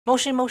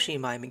Moshi Moshi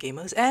Miami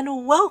Gamers,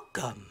 and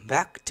welcome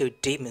back to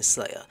Demon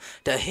Slayer,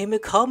 the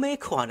Hinokami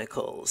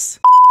Chronicles.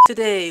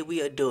 Today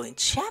we are doing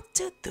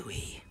Chapter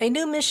 3. A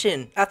new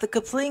mission. After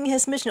completing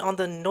his mission on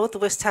the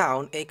northwest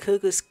town, a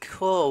Kuga's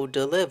Crow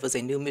delivers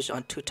a new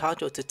mission to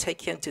Tanjiro to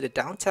take him to the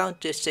downtown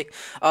district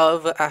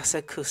of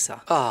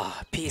Asakusa.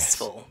 Ah,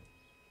 peaceful.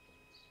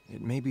 Yes.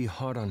 It may be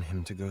hard on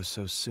him to go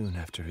so soon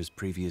after his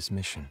previous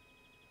mission.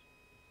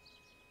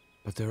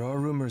 But there are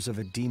rumors of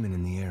a demon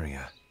in the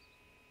area.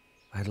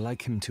 I'd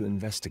like him to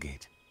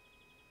investigate.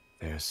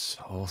 There's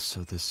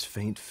also this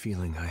faint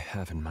feeling I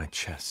have in my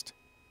chest.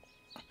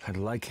 I'd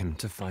like him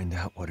to find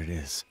out what it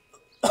is.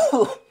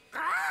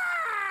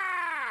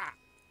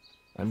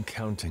 I'm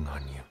counting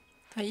on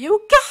you.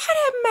 You got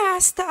it,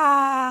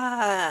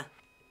 Master!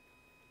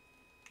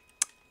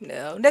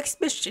 Now, next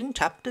mission,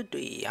 Chapter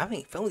 3. I'm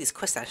having fun with these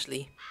quests,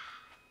 actually.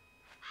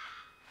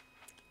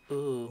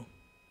 Ooh.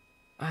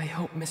 I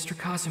hope Mr.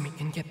 Kazumi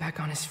can get back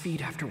on his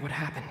feet after what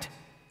happened.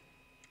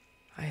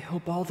 I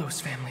hope all those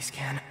families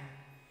can.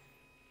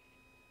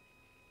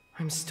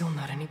 I'm still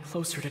not any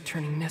closer to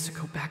turning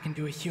Nezuko back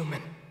into a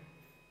human.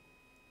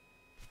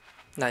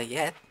 Not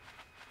yet.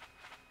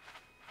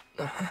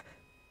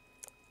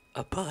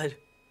 A bud.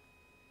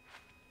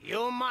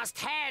 You must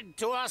head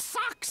to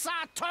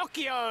Asakusa,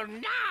 Tokyo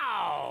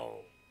now!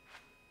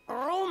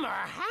 Rumor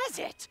has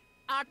it,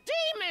 a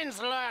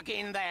demon's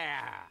lurking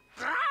there!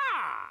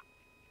 Ah!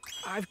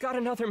 I've got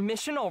another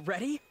mission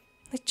already?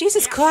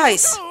 Jesus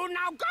Christ! You do,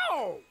 now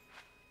go!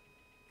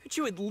 Could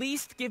you at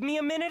least give me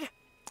a minute?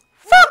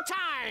 Fuck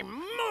time!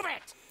 Move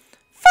it!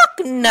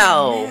 Fuck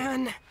no!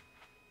 Man.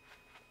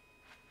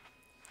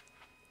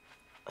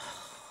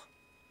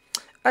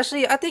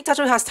 Actually, I think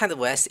Tanjiro has time to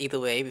rest either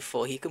way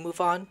before he can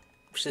move on,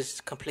 which is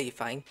completely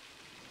fine.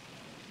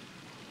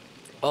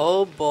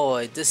 Oh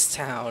boy, this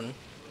town.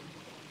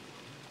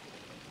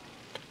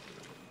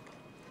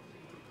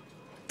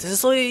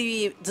 This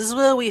is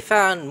where we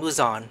found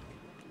Muzan.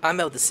 I'm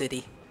out of the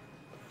city.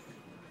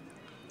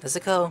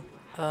 Nezuko,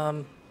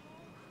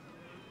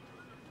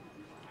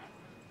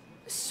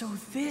 So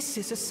this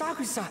is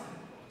Asakusa.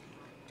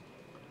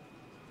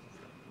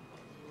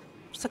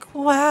 It's like,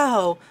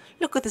 wow,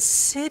 look at the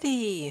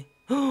city.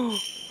 Whoa.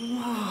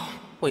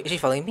 Wait, is she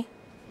following me?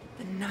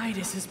 The night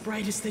is as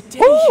bright as the day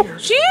Oh, here.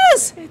 she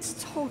is!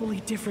 It's totally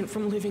different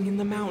from living in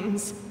the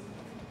mountains.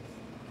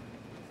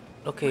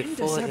 Okay, When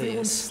does 4 everyone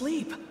days.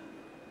 sleep?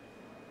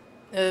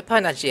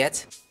 Probably not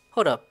yet.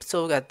 Hold up,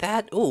 so we got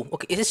that. Oh,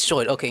 okay, it is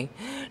short, okay.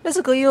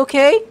 Nezuko, you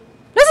okay?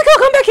 Nezuko,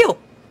 come back here!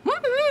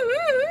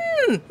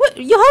 What,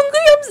 you hungry?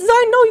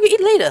 I know you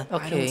eat later. I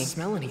Okay, don't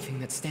smell anything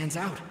that stands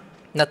out.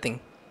 nothing.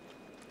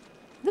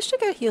 Let's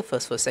check out here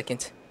first for a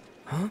second.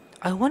 Huh?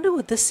 I wonder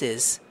what this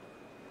is.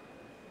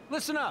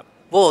 Listen up!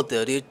 Whoa,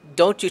 dude,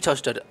 don't you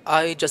touch that.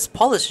 I just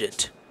polished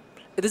it.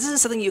 This isn't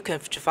something you can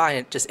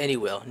find just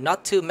anywhere,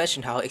 not to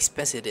mention how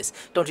expensive it is.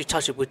 Don't you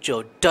touch it with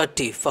your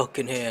dirty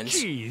fucking hands.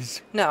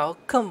 Jeez. Now,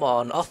 come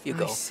on, off you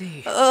go. I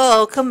see.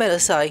 Oh, come here,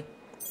 Sai.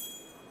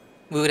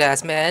 Rude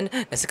ass man.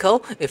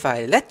 Nezuko, if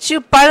I let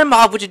you bite him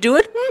off, would you do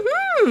it?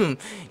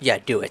 Yeah,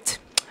 do it.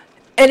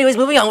 Anyways,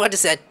 moving on, what I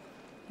said.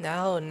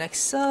 Now,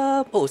 next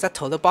up... Oh, is that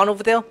Tolobon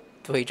over there?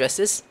 The way he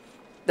dresses?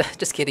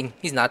 Just kidding,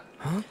 he's not.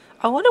 Huh?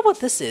 I wonder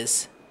what this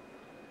is.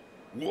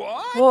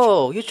 What?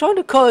 Whoa, you're trying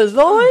to call a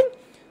line?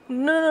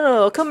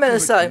 No, come here,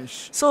 Sai.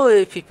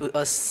 Sorry if people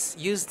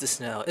use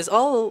this now. It's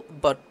all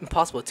but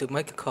impossible to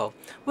make a call.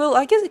 Well,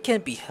 I guess it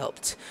can't be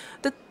helped.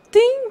 This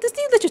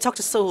thing that you talk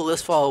to so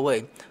this far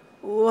away.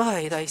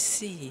 Right, I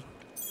see.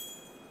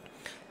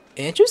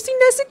 Interesting,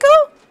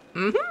 Nezuko?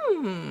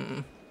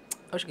 I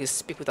wish I could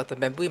speak without the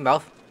bamboo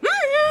mouth.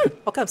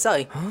 Okay, I'm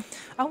sorry. Huh?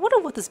 I wonder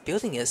what this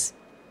building is.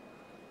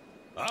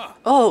 Ah.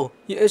 Oh,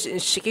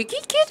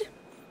 Shikiki Kid?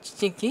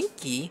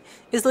 Shikiki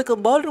is like a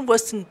modern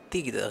Western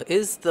theater.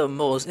 It's the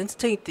most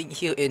entertaining thing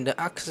here in the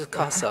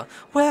Asakusa.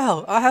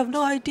 Wow, I have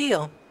no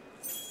idea.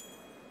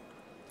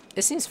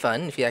 It seems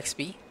fun, if you ask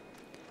me.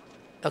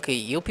 Okay,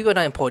 you people are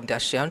not important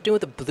actually. I'm doing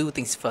the blue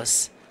things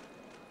first.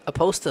 A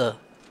poster.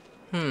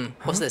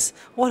 What's this?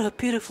 What a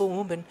beautiful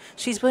woman.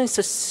 She's wearing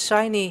such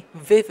shiny,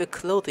 vivid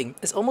clothing.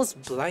 It's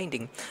almost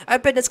blinding. I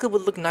bet Nezuko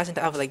would look nice in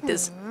the outfit like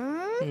this.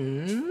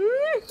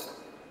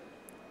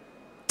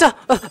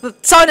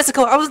 Sorry,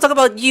 Nezuko, I wasn't talking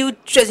about you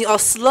dressing all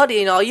slutty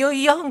and all. You're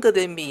younger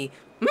than me.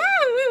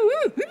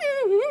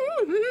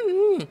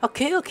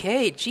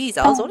 Okay, jeez,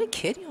 I was only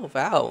kidding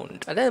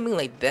around. I didn't mean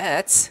like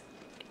that.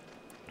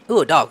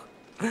 Ooh, a dog.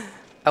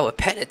 I would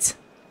pet it.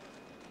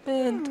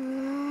 And...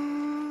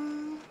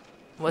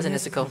 wasn't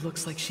Nezuko?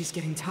 Looks like she's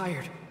getting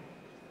tired.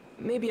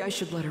 Maybe I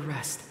should let her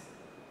rest.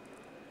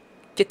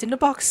 Get in the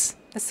box,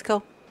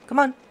 Nezuko. Come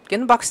on, get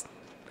in the box.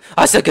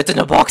 I said get in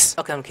the box!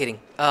 Okay, I'm kidding.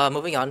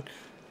 Moving on.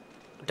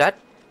 That...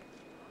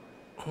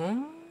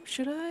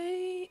 should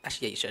I...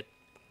 Actually, yeah, you should.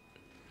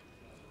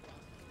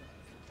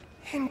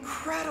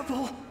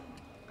 Incredible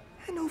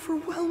and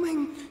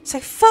overwhelming. Say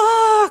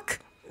fuck!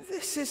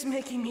 This is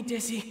making me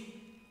dizzy.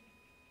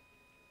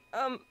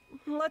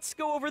 Let's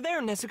go over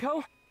there,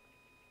 Nezuko.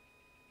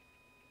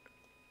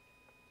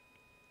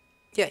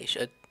 Yeah, you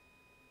should.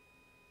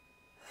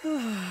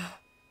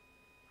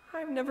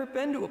 I've never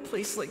been to a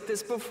place like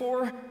this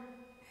before.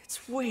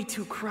 It's way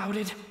too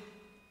crowded.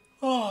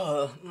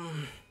 Oh.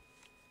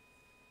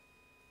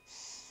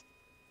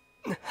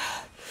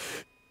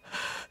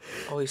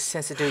 Always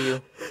sensitive to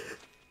you.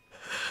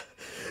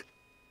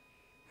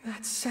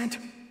 That scent.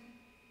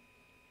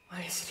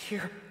 Why is it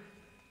here?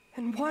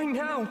 And why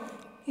now?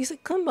 He's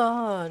like, come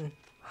on.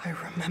 I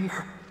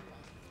remember.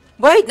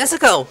 Wait,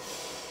 Nezuko!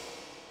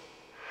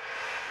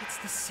 It's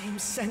the same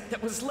scent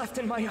that was left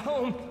in my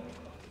home.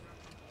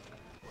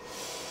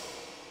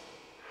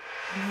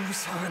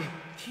 Muzan.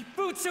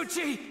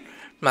 Kibutsuchi!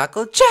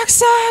 Michael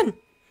Jackson!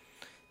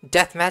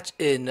 Deathmatch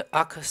in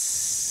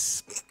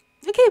Akas.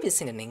 I can't even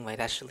sing the name right,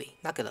 actually.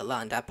 Not gonna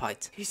lie on that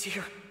part. He's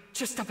here,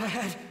 just up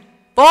ahead.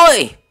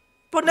 Boy!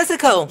 But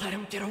Nezuko! Let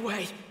him get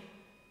away.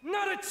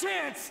 Not a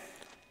chance!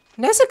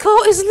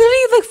 Nezuko is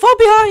literally like far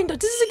behind.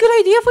 This is a good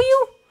idea for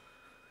you?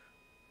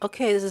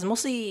 Okay, this is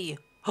mostly...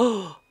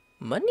 Oh,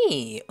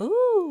 money.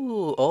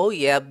 Ooh. Oh,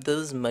 yeah,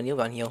 there's money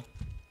around here.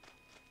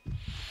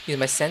 Use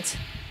my scent.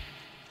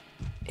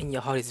 And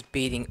your heart is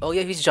beating. Oh,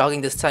 yeah, he's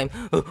jogging this time.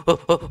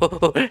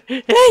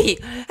 Hey!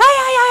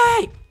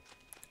 Hey!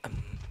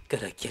 I'm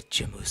gonna get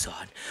you,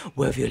 Muzan.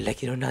 Whether you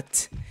like it or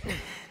not.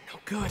 No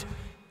good.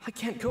 I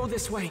can't go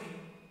this way.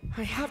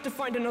 I have to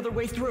find another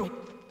way through.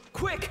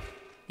 Quick!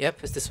 Yep,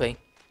 it's this way.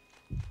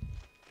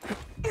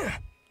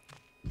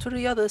 To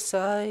the other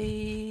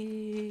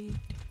side.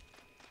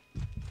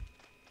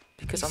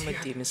 Because I'm a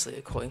Demon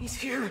Slayer coin. He's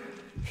here.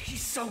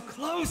 He's so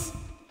close.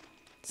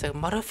 It's like,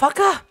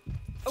 motherfucker!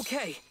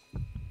 Okay.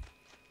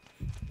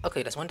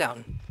 Okay, that's one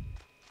down.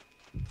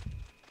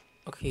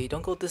 Okay,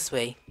 don't go this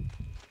way.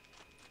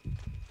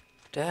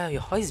 Damn,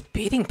 your heart is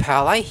beating,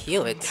 pal. I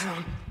hear it. Calm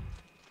down.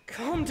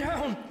 Calm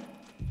down.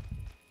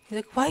 He's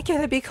like, why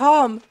can't I be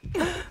calm?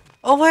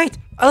 Oh wait,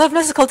 I left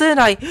Nezuko, didn't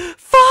I?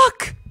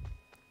 Fuck!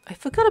 I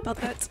forgot about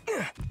that.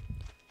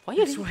 Why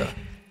you This leave way. her?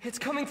 It's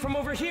coming from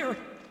over here.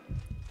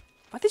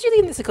 Why did you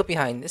leave Nezuko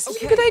behind? Is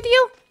this a good idea?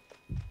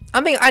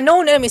 I mean, I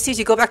know an enemy sees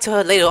you go back to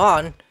her later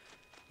on.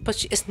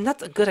 But it's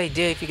not a good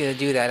idea if you're gonna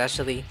do that,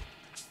 actually.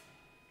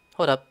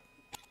 Hold up.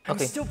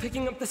 Okay. I'm still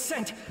picking up the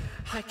scent.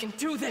 I can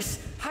do this.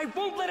 I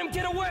won't let him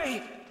get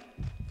away.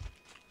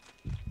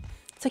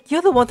 It's like,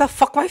 you're the one that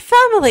fucked my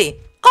family!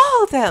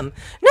 All of them!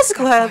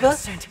 Nezuko, however...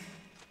 Scent.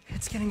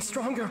 It's getting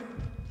stronger.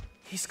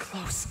 He's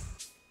close.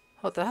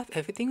 Oh, do I have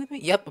everything with me?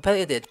 Yep,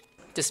 apparently I did.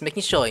 Just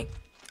making sure.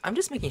 I'm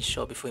just making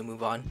sure before we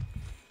move on.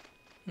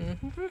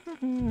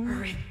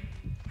 Hurry.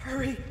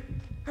 Hurry.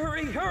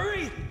 Hurry,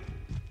 hurry!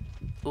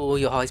 Oh,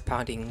 your heart's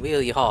pounding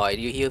really hard.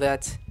 You hear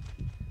that?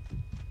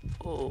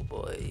 Oh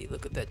boy,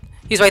 look at that.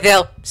 He's right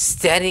there!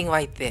 Standing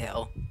right there.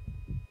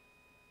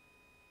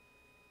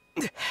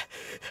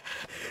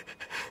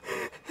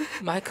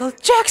 Michael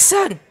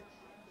Jackson!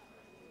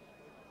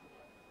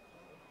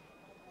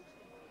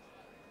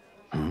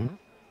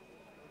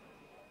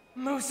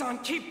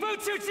 Muzan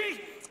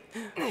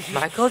Kibutsuchi!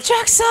 Michael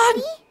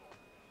Jackson!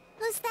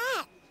 Who's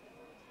that?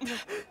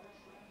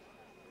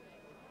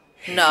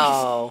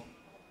 No.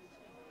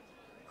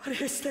 What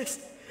is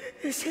this?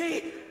 Is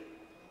he?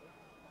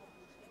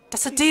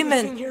 That's a Sitting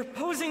demon! here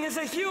posing as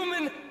a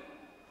human!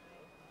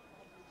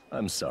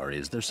 I'm sorry,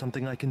 is there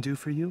something I can do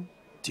for you?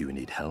 Do you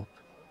need help?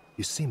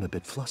 You seem a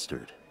bit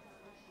flustered.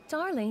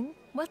 Darling,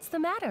 what's the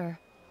matter?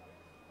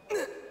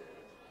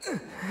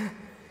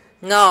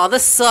 No,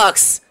 this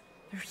sucks!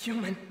 They're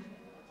human.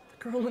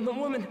 The girl and the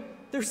woman,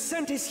 their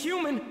scent is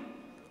human.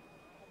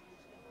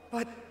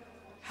 But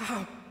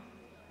how?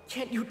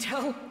 Can't you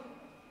tell?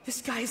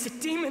 This guy is a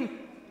demon.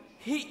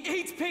 He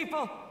eats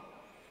people.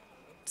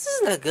 This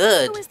isn't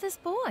good. Who is this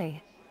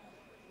boy?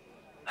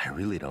 I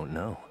really don't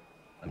know.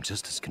 I'm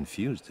just as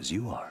confused as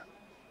you are.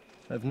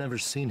 I've never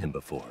seen him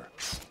before.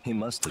 He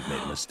must have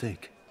made a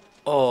mistake.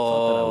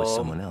 Thought that I was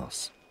someone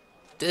else.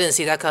 Didn't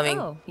see that coming.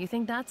 Oh, you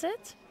think that's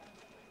it?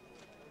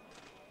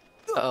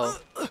 Uh-oh.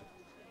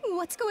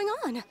 What's going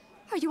on?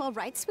 Are you all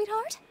right,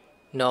 sweetheart?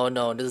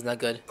 No, this is not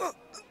good.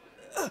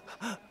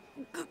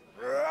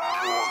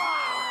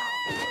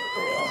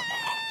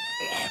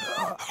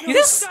 You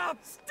just... Stop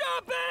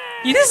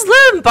it! You just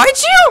let him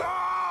bite you?!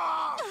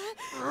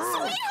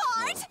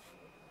 Sweetheart!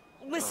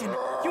 Listen,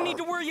 you need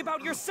to worry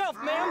about yourself,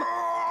 ma'am.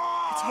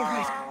 It's all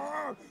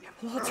right.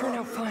 It will all turn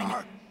out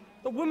fine.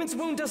 The woman's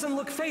wound doesn't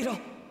look fatal.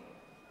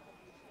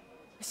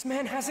 This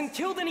man hasn't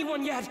killed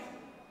anyone yet.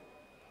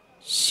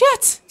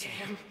 Shit!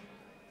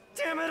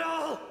 Damn it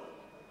all!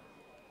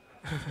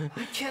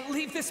 I can't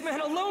leave this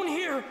man alone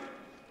here.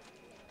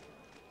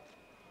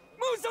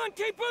 Muzan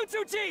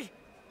Kibutsuchi!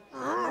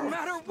 No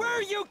matter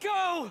where you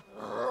go,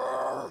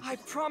 I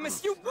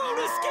promise you won't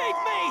escape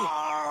me!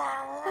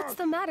 What's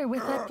the matter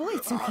with that boy,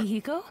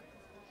 Tsukihiko?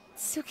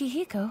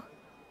 Tsukihiko?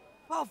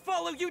 I'll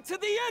follow you to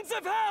the ends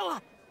of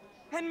hell!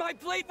 And my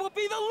blade will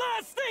be the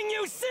last thing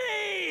you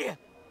see!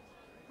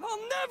 I'll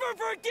never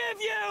forgive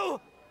you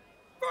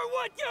for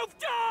what you've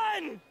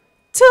done!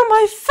 To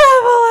my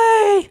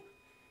family!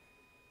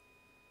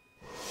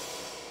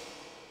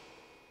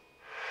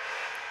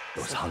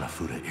 Those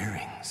Hanafuda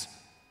earrings.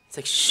 It's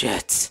like,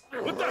 shit.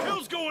 What the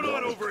hell's going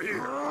on over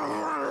here?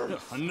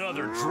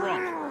 Another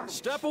drunk.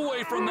 Step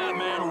away from that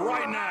man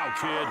right now,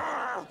 kid.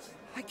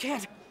 I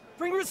can't.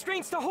 Bring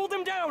restraints to hold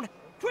him down.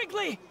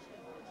 Quickly.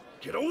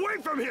 Get away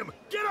from him.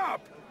 Get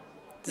up.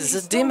 This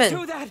is a demon.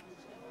 Don't do that.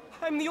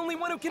 I'm the only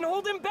one who can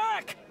hold him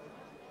back.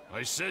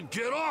 I said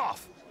get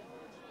off.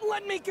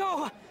 Let me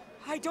go.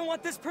 I don't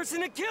want this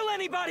person to kill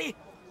anybody.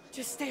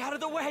 Just stay out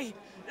of the way.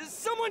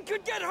 Someone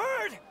could get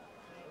hurt.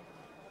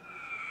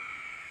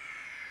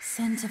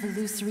 Scent of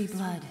illusory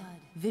blood.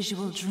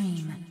 Visual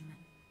dream.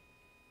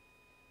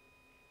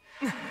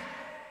 That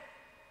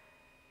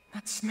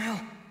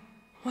smell.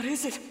 What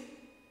is it?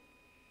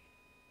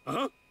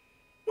 Huh?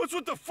 What's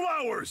with the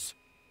flowers?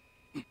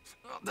 What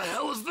the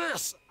hell is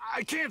this?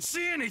 I can't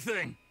see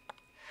anything.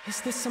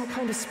 Is this some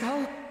kind of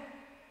spell?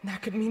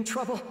 That could mean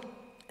trouble.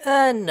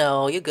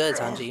 No, you're good,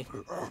 Tanji.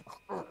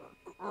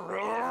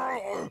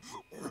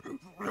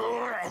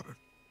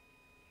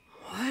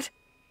 What?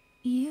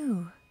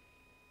 You.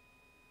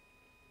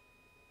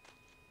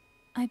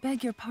 I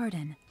beg your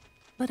pardon,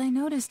 but I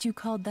noticed you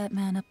called that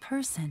man a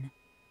person,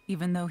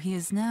 even though he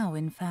is now,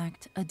 in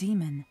fact, a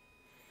demon.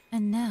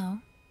 And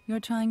now, you're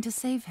trying to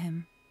save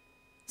him.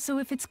 So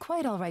if it's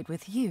quite all right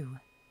with you,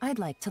 I'd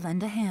like to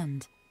lend a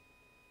hand.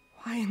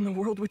 Why in the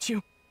world would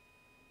you?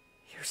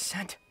 You're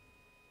sent.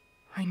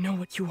 I know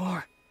what you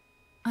are.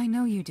 I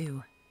know you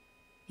do.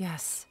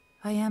 Yes,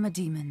 I am a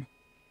demon.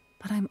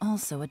 But I'm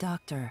also a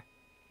doctor.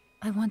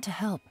 I want to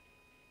help.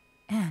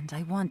 And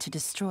I want to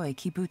destroy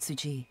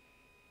Kibutsuji.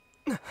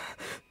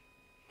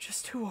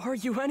 Just who are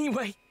you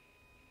anyway?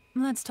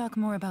 Let's talk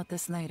more about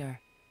this later.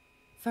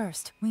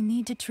 First, we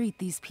need to treat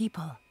these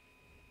people.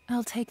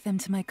 I'll take them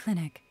to my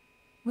clinic.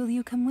 Will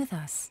you come with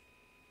us?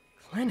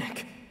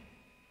 Clinic?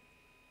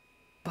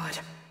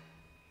 But...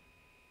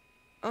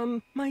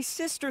 my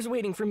sister's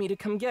waiting for me to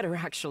come get her,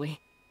 actually.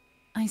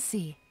 I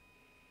see.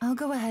 I'll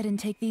go ahead and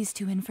take these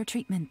two in for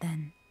treatment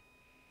then.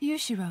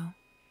 Yushiro,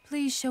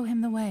 please show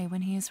him the way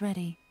when he is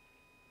ready.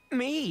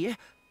 Me?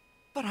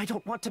 But I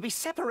don't want to be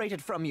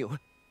separated from you.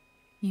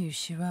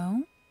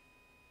 Yushiro,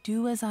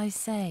 do as I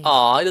say.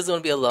 Aw, he doesn't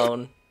want to be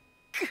alone.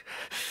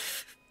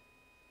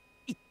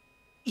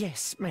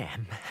 Yes,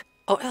 ma'am.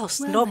 Or else,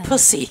 Well no then,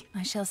 pussy.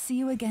 I shall see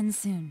you again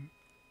soon.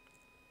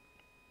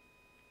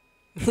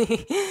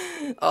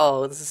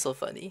 Oh, this is so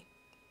funny.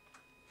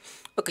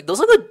 Okay,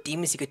 those are the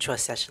demons you could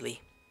trust,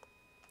 actually.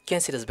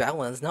 Can't say there's bad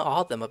ones. Not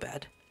all of them are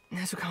bad.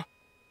 Nezuko.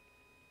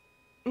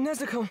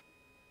 Nezuko.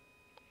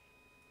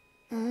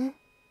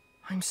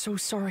 I'm so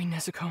sorry,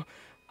 Nezuko.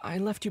 I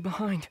left you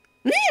behind.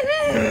 Look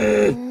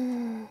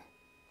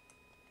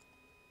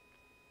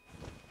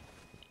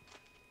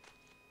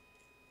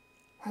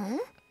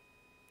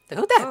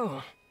at that.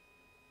 Oh.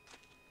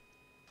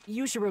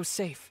 Yushiro's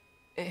safe.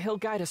 He'll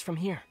guide us from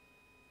here.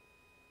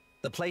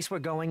 The place we're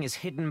going is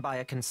hidden by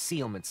a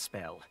concealment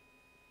spell.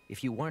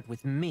 If you weren't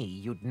with me,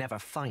 you'd never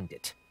find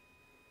it.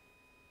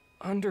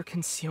 Under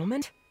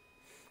concealment?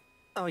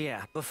 Oh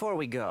yeah, before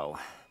we go.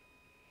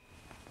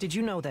 Did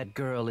you know that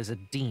girl is a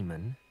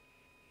demon?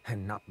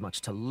 And not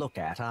much to look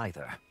at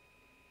either.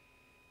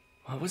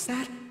 What was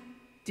that?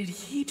 Did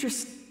he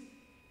just...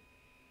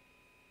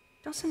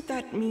 Doesn't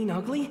that mean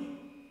ugly?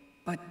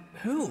 But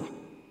who?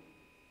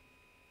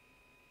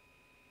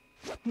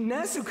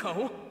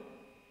 Nezuko?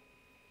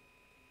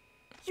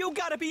 You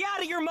gotta be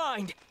out of your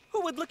mind!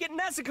 Who would look at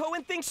Nezuko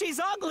and think she's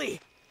ugly?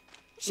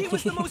 She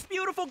was the most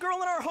beautiful girl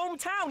in our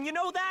hometown, you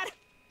know that?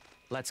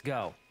 Let's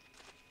go.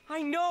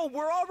 I know,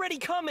 we're already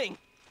coming!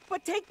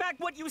 But take back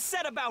what you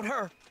said about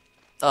her!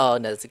 Oh,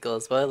 Nezuko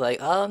as well. Like,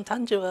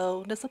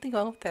 Tanjiro, there's nothing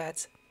wrong with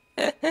that.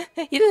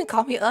 You didn't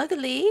call me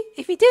ugly.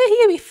 If you did,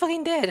 you'd be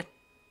fucking dead.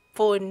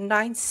 For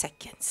 9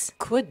 seconds.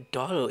 Quit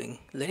dawdling.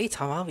 Lady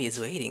Tamami is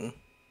waiting.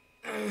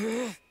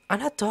 I'm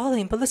not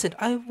dawdling, but listen,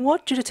 I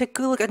want you to take a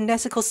good look at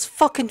Nezuko's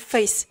fucking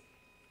face.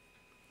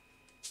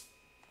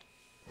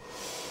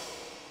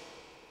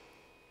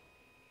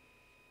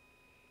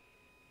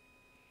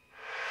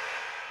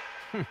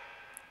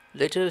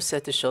 Later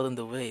said to show them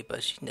the way,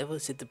 but she never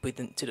said to bring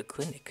them to the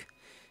clinic.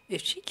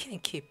 If she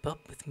can't keep up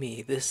with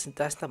me, that's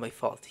not my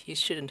fault. He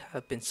shouldn't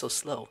have been so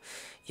slow.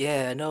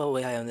 Yeah, no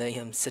way I am letting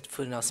him set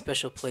foot in our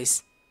special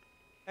place.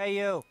 Hey,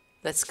 you.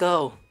 Let's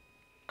go.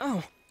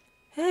 Oh.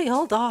 Hey,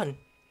 hold on.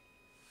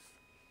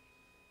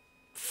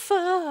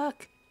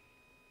 Fuck.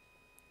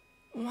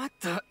 What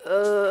the...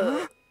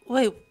 Huh?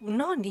 Wait,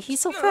 Nani, he's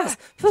so fast.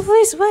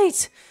 Please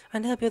wait.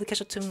 I'll never be able to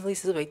catch up to him.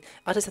 Please wait.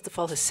 I'll just have to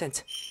follow his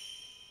scent.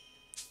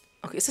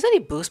 Okay, is there any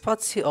boost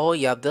spots here? Oh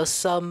yeah, there's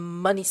some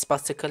money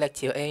spots to collect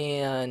here,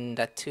 and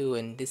that too,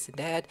 and this and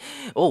that.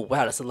 Oh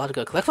wow, that's a lot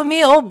to collect for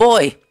me. Oh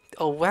boy,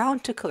 a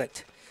round to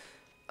collect.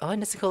 Oh,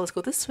 let's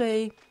go this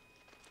way.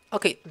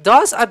 Okay,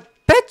 Dawes, I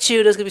bet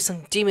you there's gonna be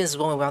some demons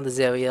roaming around this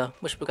area,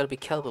 which we gotta be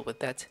careful with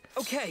that.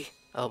 Okay.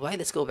 Alright,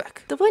 let's go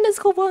back. The way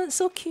Nezuko one is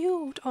so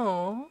cute.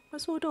 Oh,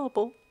 that's so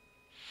adorable.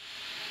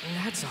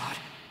 That's odd.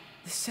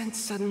 The scent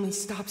suddenly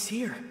stops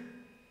here.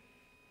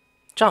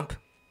 Jump.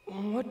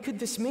 What could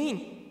this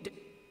mean?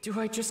 Do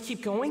I just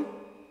keep going?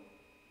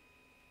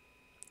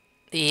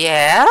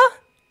 Yeah?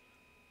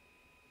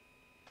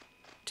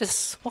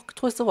 Just walk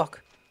towards the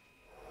walk.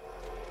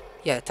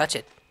 Yeah, touch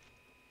it.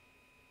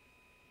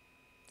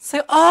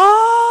 Say,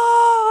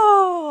 oh!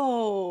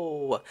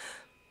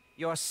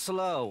 You're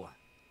slow.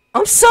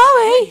 I'm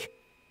sorry!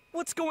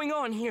 What's going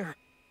on here?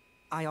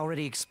 I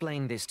already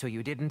explained this to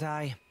you, didn't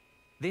I?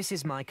 This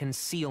is my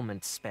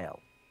concealment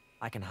spell.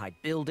 I can hide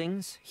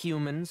buildings,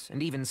 humans,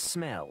 and even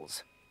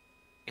smells.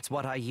 It's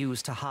what I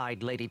use to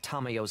hide Lady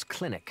Tamayo's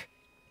clinic.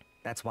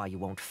 That's why you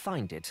won't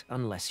find it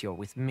unless you're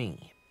with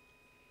me.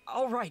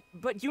 All right,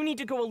 but you need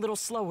to go a little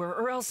slower,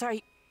 or else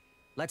I...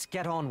 Let's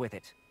get on with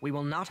it. We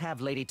will not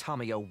have Lady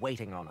Tamayo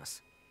waiting on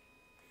us.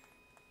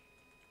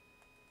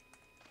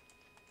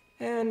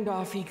 And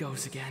off he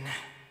goes again.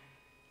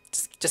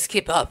 Just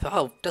keep up.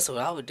 Oh, that's what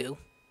I would do.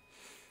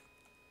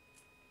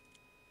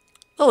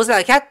 Oh, is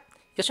that a cat?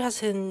 Yasha has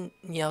hidden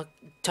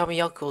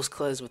Tamayoko's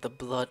clothes with the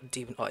blood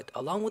demon art.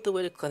 Along with the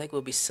way the clinic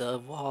will be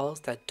served walls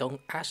that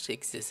don't actually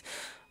exist,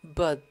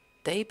 but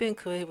they've been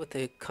created with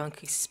a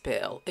concrete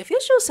spell. If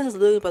Yasha sends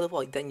looting by the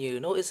wall, then you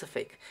know it's a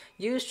fake.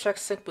 Use track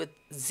sync with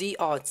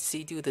ZR to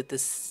see through the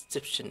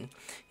deception.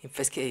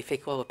 Investigate a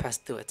fake wall will pass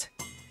through it.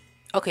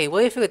 Okay,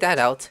 well, you figured that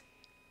out.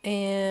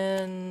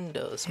 And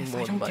some if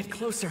more I don't money. get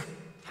closer,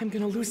 I'm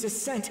gonna lose his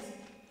scent.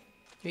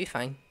 You'll be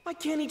fine. Why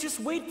can't he just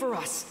wait for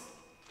us?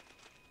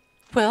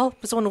 Well,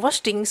 there's someone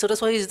rushed things, so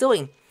that's what he's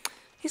doing.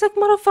 He's like,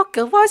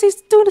 motherfucker, why is he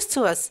doing this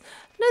to us?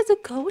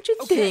 Nezuko, what you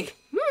think?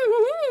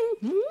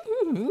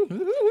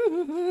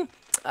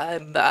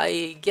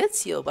 I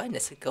guess you're right,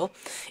 Nezuko.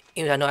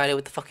 Even though I have no idea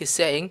what the fuck he's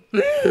saying.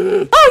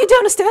 Oh, you don't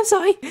understand,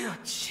 sorry. Oh,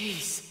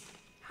 jeez.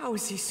 How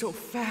is he so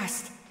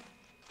fast?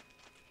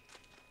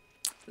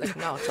 Like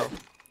Naruto.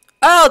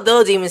 Oh,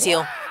 those demons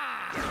heal.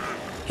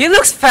 He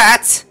looks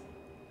fat!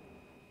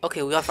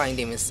 Okay, we are fighting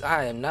demons.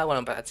 I am not one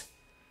of bad.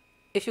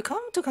 If you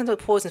come to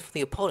contact poison from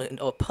the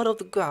opponent or part of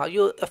the ground,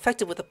 you're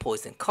affected with the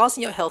poison,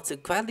 causing your health to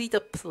gradually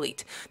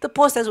deplete. The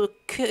poison will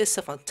kill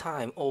itself on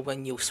time or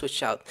when you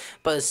switch out,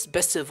 but it's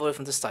best to avoid it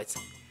from the start.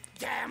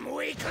 Damn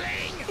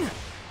weakling!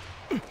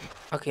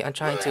 Okay, I'm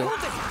trying to.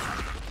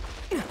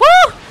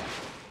 Woo!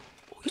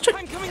 Who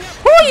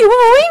are you,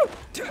 Wolverine?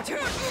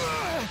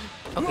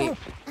 Okay,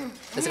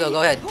 let's go.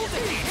 Go ahead.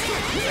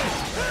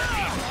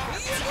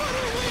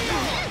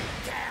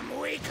 Damn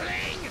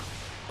weakling!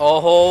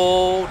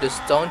 Oh,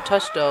 just don't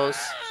touch those.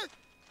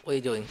 What are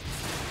you doing?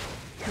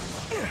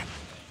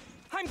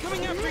 I'm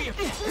coming after you.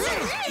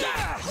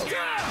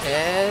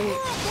 And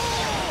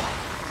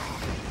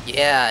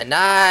yeah,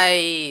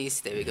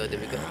 nice. There we go. There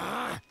we go.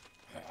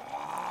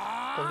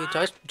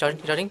 Okay,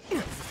 charging.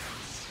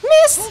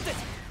 Miss.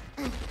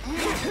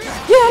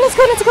 Yeah, let's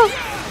go. Let's go.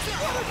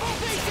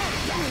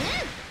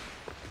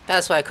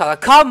 That's what I call a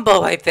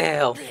combo right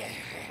there.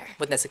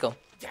 With Nezuko.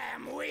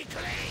 Damn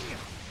weakling!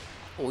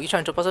 Oh, you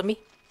trying to jump on me?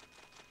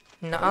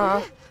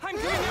 Nuh-uh. I'm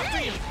coming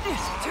after you.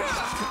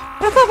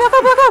 Back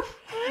up!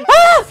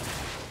 Ah!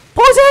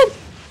 Poison!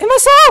 In my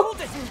soul! I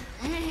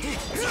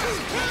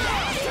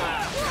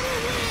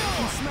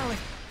can smell it.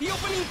 The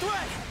opening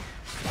thread.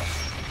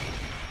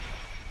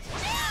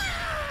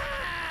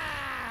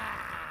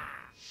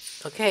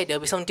 Okay,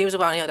 there'll be some demons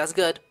around here. That's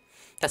good.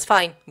 That's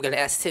fine. We're gonna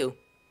ask too.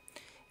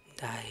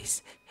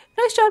 Nice.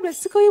 Nice job,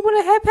 Nezuko. You want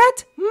a head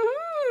pet?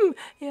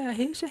 Yeah,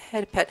 here's your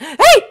head pet.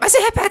 Hey! I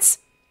say head pets!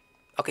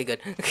 Okay,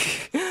 good.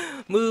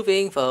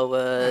 Moving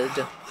forward.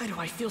 Why do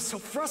I feel so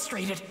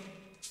frustrated?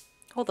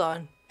 Hold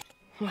on.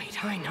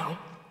 Wait, I know.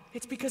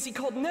 It's because he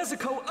called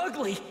Nezuko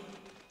ugly.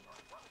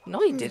 No,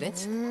 he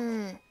didn't.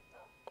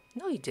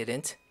 No, he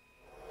didn't.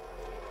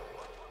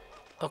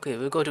 Okay,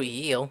 we'll go to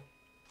heal.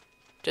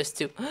 Just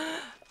to...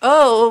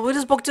 Oh, we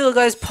just spoke to a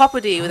guy's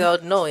property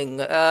without knowing.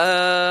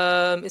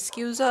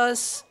 Excuse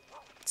us.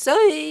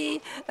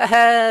 Sorry.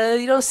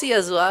 You don't see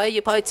us, right?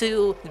 You're probably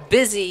too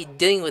busy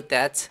dealing with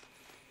that.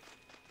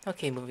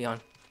 Okay, moving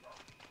on.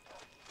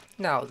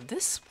 Now,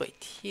 this right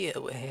here,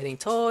 we're heading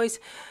towards...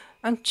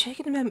 I'm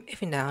checking the map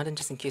every now and then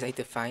just in case I have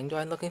to find what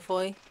I'm looking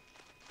for.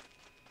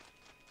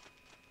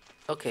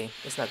 Okay,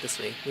 it's not this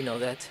way. We know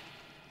that.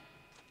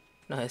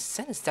 No, it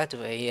sends that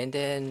way, and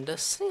then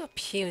there's something up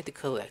here to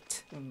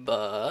collect.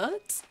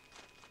 But...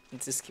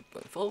 let's just keep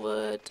going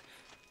forward.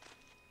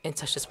 And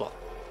touch this wall.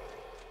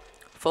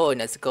 Forward,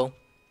 Nezuko.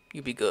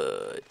 You be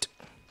good.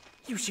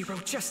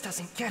 Yushiro just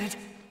doesn't get it.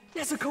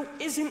 Nezuko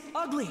isn't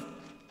ugly.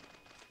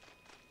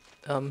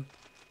 No,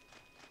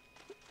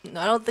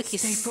 I don't think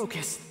he's... Stay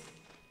focused.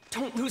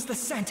 Don't lose the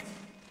scent.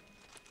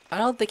 I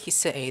don't think he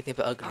said anything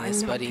about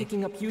ugliness, I'm not buddy.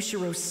 picking up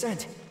Yushiro's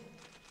scent.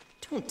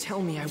 Don't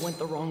tell me I went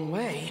the wrong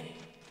way.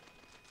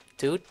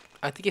 Dude,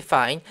 I think you're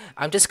fine.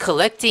 I'm just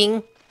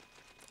collecting.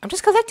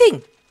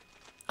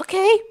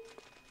 Okay?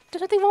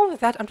 There's nothing wrong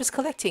with that. I'm just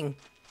collecting.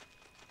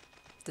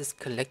 Just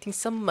collecting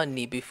some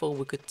money before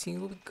we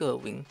continue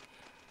going.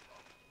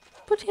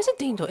 But here's the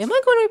thing though. Am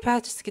I going to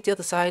repass just to get the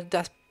other side?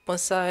 That's one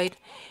side.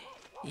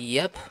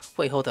 Yep.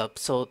 Wait, hold up.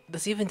 So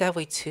there's even that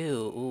way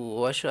too.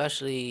 Ooh, I should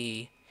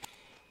actually...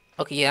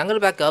 Okay, yeah, I'm gonna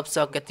back up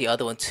so I'll get the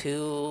other one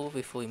too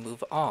before we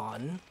move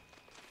on.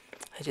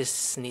 I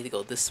just need to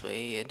go this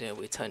way and then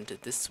we turn to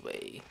this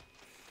way.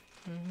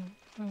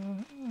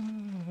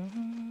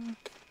 I'm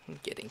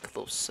getting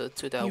closer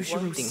to that one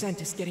Yushiro's thing.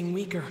 scent is getting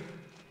weaker.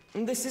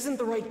 This isn't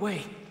the right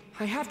way.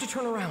 I have to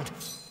turn around.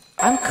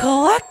 I'm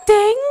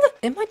collecting!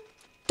 Am I...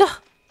 Duh!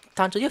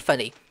 Tanjiro, you're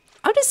funny.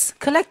 I'm just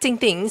collecting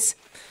things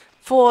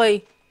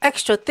for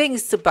extra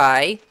things to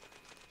buy.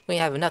 We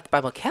have enough to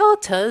buy more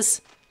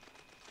characters.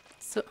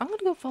 So I'm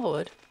gonna go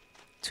forward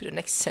to the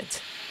next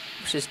scent,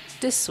 which is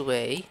this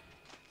way.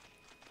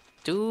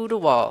 Through the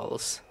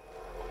walls.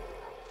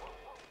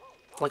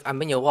 Like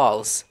I'm in your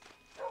walls.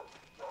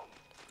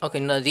 Okay,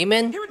 another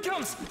demon. Here it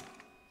comes!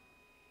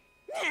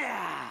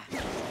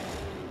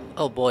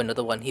 Oh boy,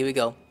 another one. Here we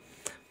go.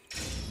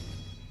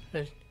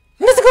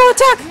 Nezuko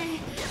attack!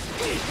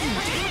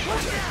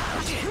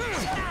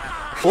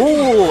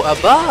 Oh,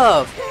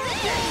 above!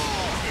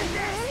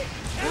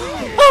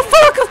 Oh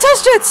fuck! I've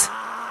touched it!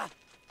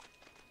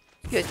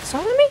 You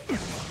saw me?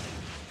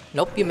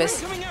 Nope, you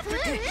missed.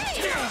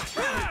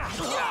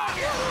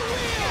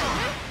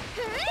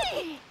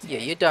 Yeah,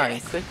 you're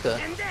dying quicker.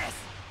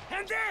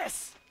 And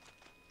this!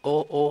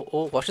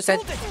 Oh, watch the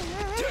scent.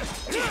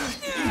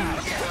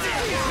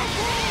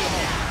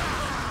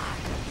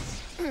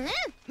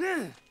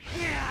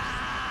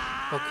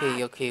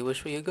 Okay,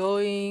 which way you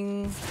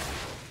going?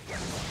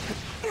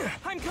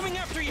 I'm coming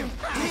after you!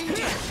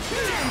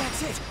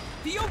 That's it!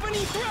 The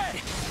opening thread!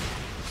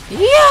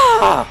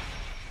 Yeah!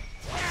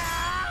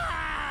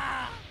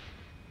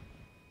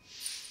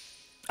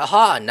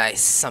 Aha,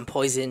 nice. Some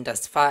poison,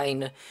 that's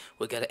fine.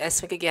 We got an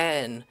S-Rank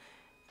again.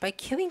 By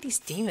killing these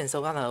demons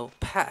around our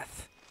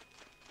path.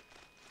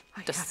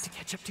 I have to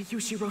catch up to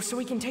Yushiro so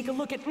we can take a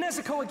look at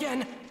Nezuko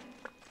again!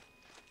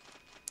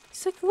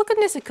 It's like, look at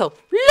Nezuko.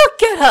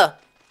 Look at her!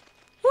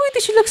 What do you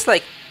think she looks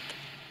like?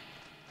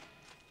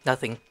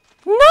 Nothing.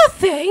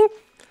 Nothing?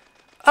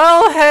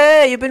 Oh,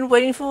 hey, you've been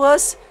waiting for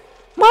us?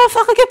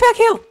 Motherfucker, get back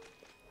here!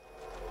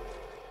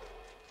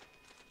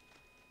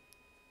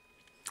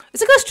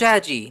 It's a good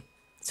strategy,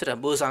 so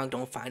that Muzan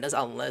don't find us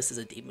unless there's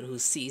a demon who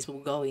sees where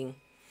we're going.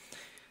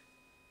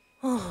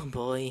 Oh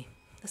boy,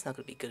 that's not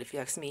gonna be good if you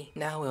ask me.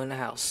 Now we're in the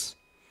house.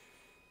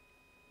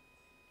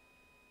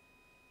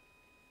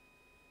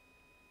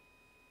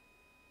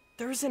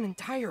 There's an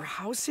entire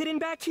house hidden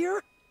back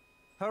here?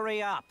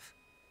 Hurry up.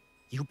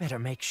 You better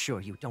make sure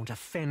you don't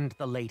offend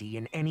the lady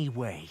in any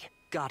way.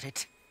 Got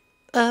it?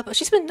 But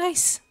she's been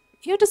nice.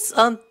 You're just,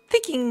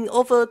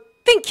 overthinking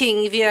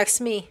if you ask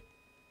me.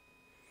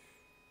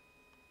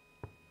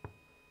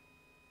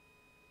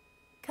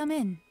 Come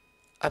in.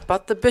 I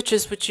bought the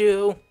bitches with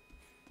you.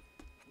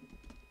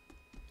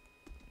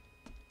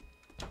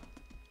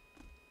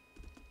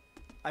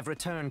 I've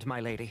returned, my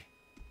lady.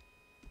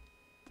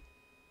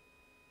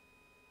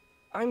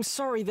 I'm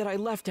sorry that I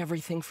left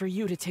everything for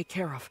you to take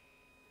care of.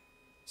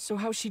 So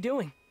how's she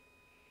doing?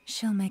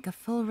 She'll make a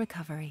full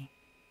recovery.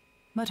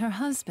 But her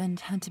husband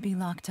had to be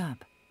locked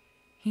up.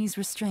 He's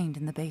restrained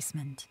in the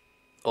basement.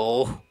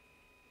 Oh.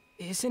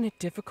 Isn't it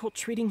difficult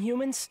treating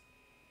humans?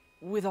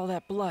 With all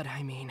that blood,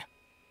 I mean.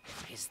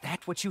 Is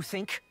that what you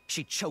think?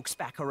 She chokes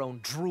back her own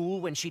drool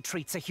when she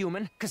treats a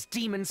human? 'Cause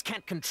demons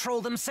can't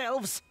control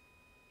themselves?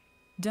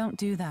 Don't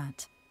do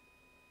that.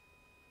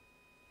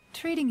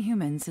 Treating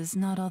humans is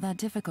not all that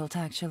difficult,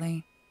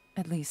 actually.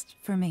 At least,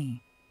 for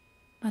me.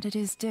 But it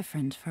is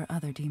different for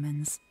other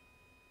demons.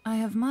 I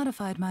have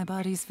modified my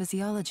body's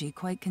physiology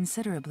quite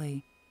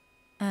considerably.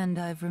 And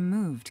I've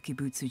removed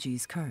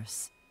Kibutsuji's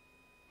curse.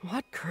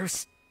 What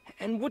curse?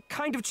 And what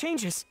kind of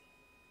changes?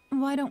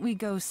 Why don't we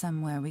go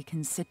somewhere we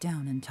can sit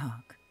down and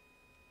talk?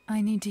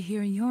 I need to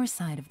hear your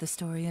side of the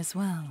story as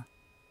well.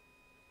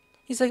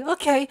 He's like,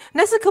 okay,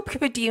 Nezuko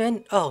became a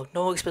demon. Oh,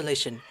 no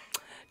explanation.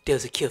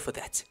 There's a cure for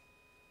that.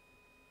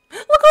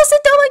 Look, I'll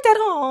sit down like that.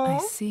 Aww.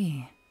 I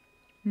see.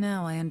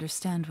 Now I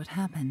understand what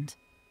happened.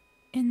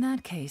 In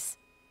that case,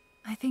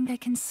 I think I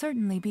can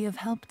certainly be of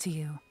help to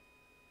you.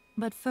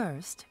 But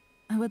first,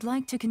 I would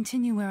like to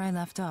continue where I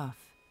left off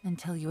and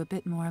tell you a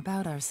bit more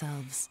about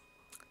ourselves.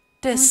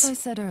 As I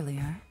said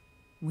earlier,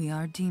 we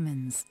are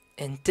demons.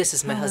 And this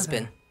is my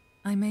husband.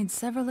 I made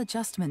several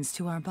adjustments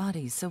to our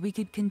bodies so we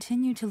could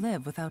continue to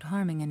live without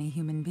harming any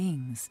human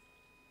beings.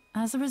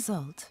 As a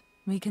result,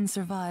 we can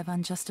survive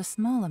on just a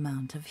small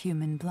amount of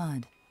human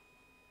blood.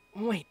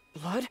 Wait,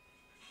 blood?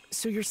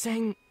 So you're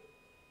saying...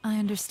 I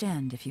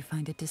understand if you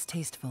find it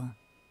distasteful,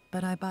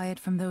 but I buy it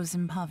from those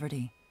in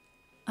poverty.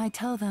 I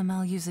tell them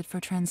I'll use it for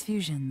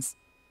transfusions.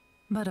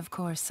 But of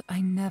course, I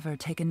never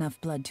take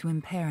enough blood to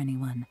impair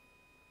anyone.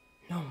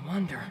 No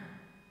wonder.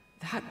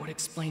 That would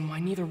explain why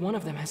neither one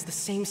of them has the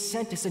same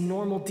scent as a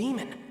normal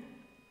demon.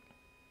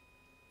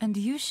 And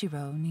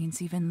Yushiro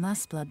needs even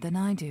less blood than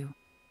I do,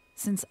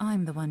 since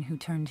I'm the one who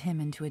turned him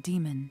into a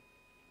demon.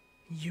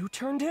 You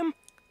turned him?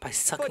 By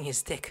sucking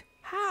his dick.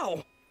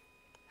 How?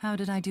 How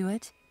did I do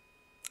it?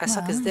 I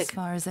suck his dick. As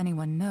far as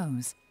anyone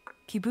knows,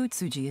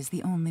 Kibutsuji is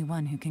the only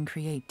one who can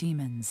create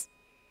demons.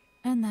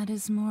 And that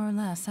is more or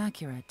less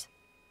accurate.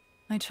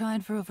 I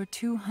tried for over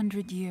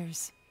 200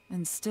 years,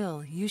 and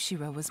still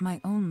Yushiro was my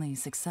only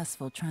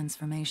successful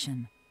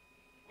transformation.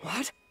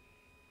 What?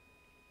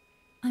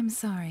 I'm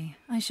sorry,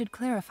 I should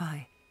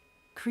clarify.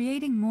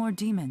 Creating more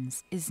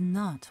demons is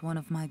not one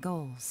of my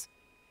goals.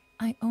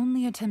 I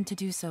only attempt to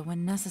do so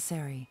when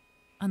necessary,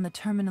 on the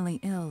terminally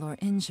ill or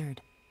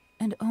injured,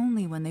 and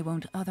only when they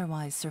won't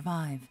otherwise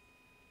survive.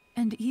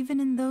 And even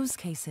in those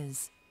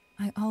cases,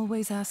 I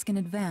always ask in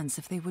advance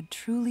if they would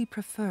truly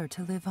prefer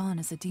to live on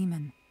as a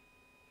demon.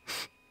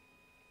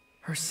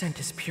 Her scent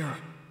is pure.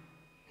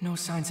 No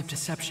signs of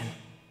deception.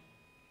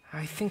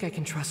 I think I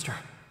can trust her.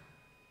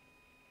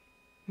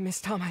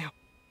 Miss Tamayo,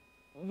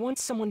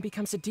 once someone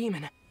becomes a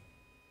demon,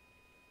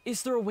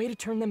 is there a way to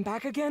turn them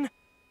back again?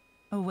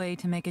 A way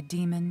to make a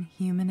demon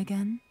human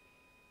again?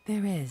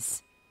 There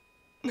is.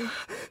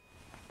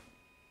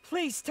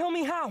 Please tell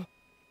me how.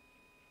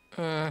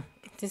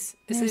 This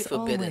There's is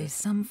forbidden. always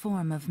some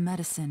form of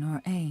medicine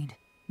or aid,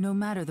 no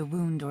matter the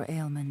wound or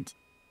ailment.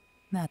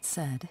 That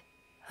said,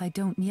 I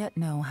don't yet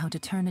know how to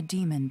turn a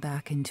demon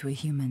back into a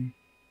human.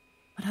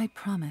 But I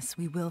promise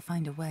we will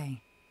find a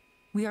way.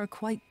 We are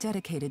quite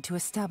dedicated to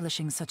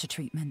establishing such a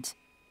treatment.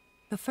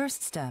 The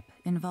first step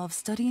involves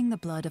studying the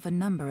blood of a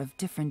number of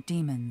different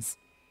demons.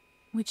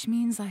 Which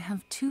means I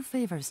have 2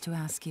 favors to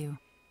ask you.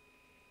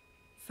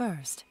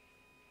 First,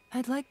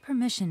 I'd like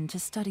permission to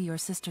study your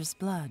sister's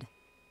blood.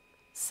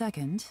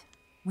 Second,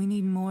 we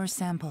need more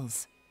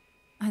samples.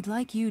 I'd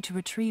like you to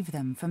retrieve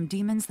them from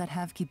demons that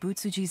have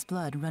Kibutsuji's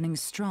blood running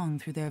strong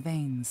through their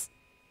veins.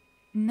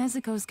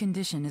 Nezuko's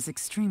condition is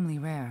extremely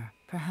rare,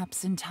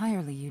 perhaps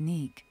entirely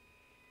unique.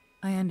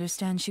 I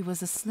understand she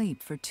was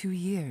asleep for 2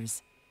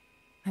 years.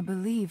 I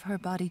believe her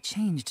body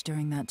changed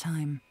during that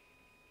time.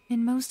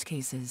 In most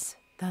cases,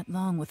 that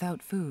long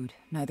without food,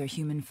 neither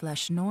human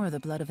flesh nor the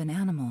blood of an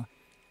animal,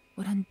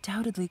 would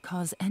undoubtedly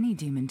cause any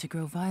demon to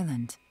grow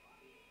violent.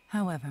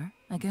 However,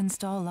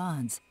 against all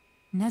odds,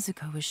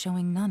 Nezuko is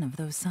showing none of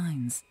those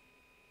signs.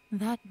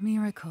 That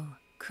miracle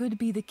could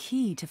be the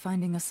key to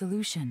finding a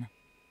solution.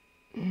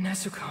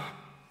 Nezuko.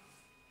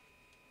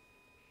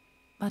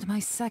 But my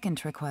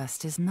second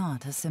request is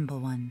not a simple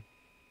one.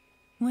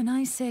 When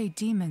I say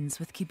demons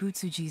with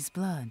Kibutsuji's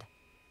blood,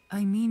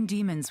 I mean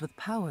demons with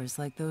powers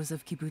like those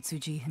of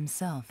Kibutsuji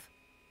himself.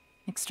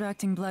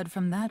 Extracting blood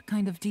from that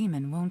kind of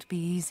demon won't be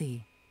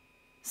easy.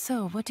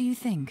 So, what do you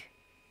think?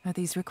 Are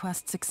these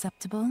requests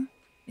acceptable,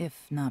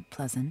 if not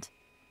pleasant?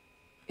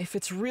 If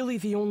it's really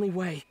the only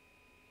way,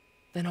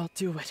 then I'll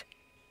do it.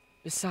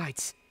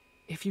 Besides,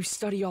 if you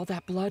study all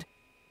that blood,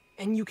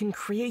 and you can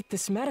create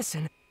this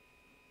medicine,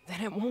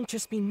 then it won't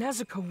just be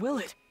Nezuko, will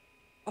it?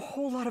 A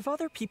whole lot of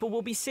other people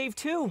will be saved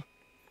too.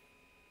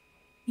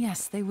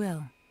 Yes, they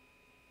will.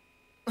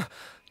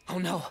 Oh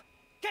no!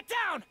 Get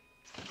down!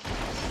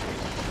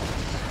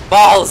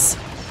 Balls!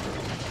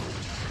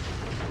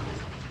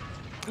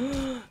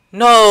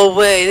 No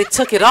way, they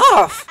took it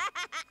off!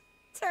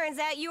 Turns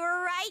out you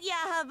were right,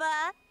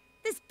 Yahaba.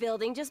 This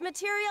building just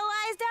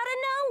materialized out of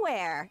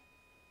nowhere.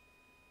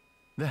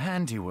 The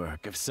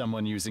handiwork of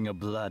someone using a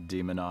blood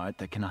demon art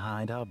that can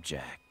hide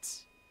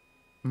objects.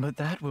 But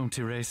that won't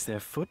erase their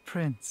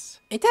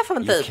footprints. Ain't that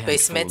from the You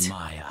basement? can't fool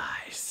my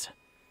eyes.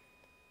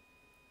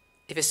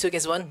 If it's 2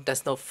 against 1,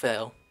 that's no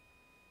fail.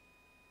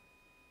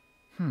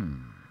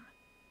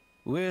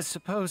 We're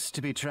supposed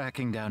to be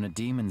tracking down a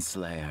demon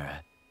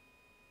slayer.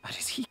 But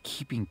is he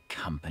keeping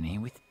company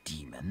with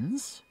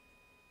demons?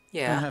 I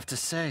Yeah. have to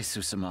say,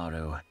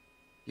 Susumaru,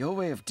 your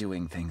way of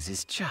doing things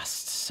is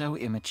just so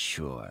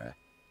immature.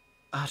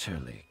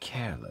 Utterly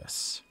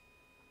careless.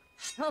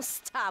 Oh,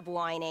 stop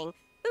whining.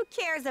 Who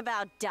cares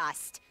about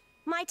dust?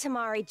 My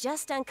Tamari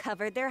just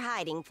uncovered their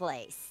hiding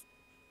place.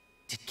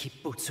 Did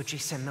Kibutsuji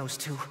send those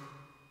 2?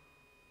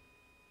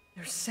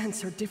 Their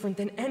scents are different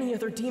than any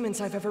other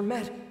demons I've ever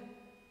met.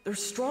 They're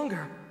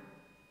stronger.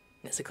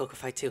 Nezuko can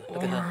fight too.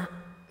 Look at her. Or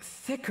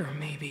thicker,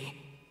 maybe.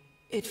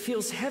 It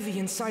feels heavy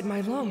inside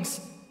my lungs.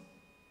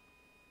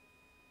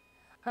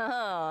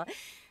 Oh,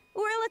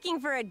 we're looking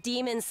for a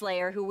demon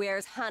slayer who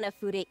wears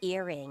Hanafuda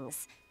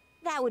earrings.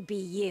 That would be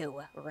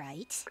you,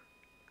 right?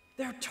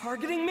 They're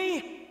targeting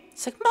me?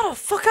 It's like,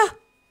 motherfucker!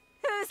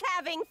 Who's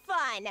having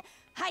fun?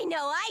 I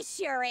know I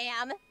sure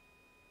am.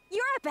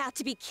 You're about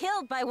to be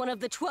killed by one of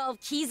the 12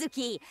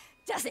 Kizuki.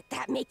 Doesn't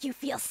that make you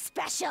feel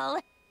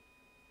special?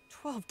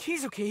 12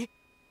 Kizuki?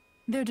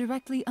 They're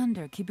directly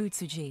under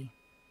Kibutsuji.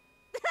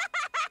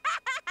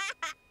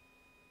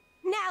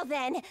 Now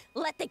then,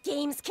 let the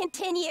games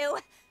continue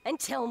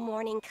until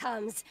morning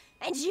comes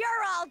and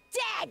you're all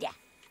dead!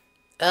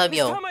 Miss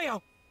Yo.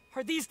 Tamayo,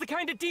 are these the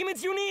kind of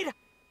demons you need?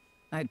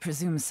 I'd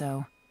presume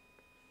so.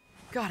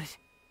 Got it.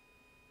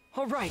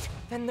 All right,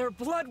 then their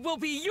blood will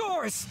be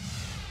yours!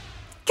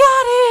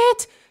 Got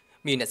it!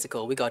 Me and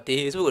Nezuko, we got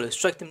these. We're gonna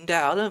strike them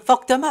down and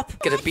fuck them up.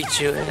 Gonna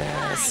beat your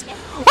ass.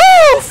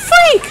 Oh,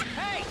 freak!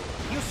 Hey!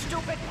 You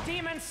stupid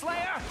demon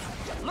slayer!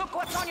 Look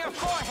what's on your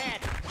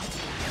forehead!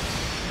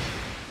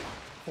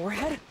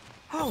 Forehead?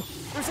 Oh,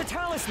 there's a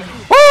talisman!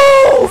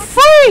 Oh,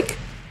 freak!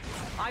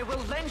 I will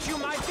lend you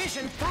my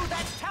vision through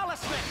that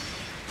talisman!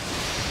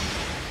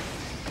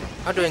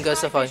 I'm doing good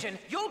so My far. vision,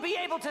 you'll be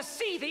able to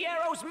see the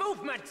arrow's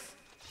movements!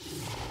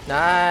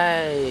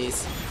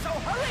 Nice. So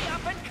hurry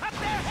up and cut their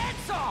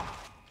heads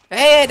off!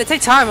 Hey, they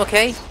take time,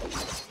 okay?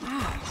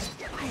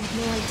 I had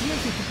no idea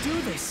you could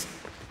do this.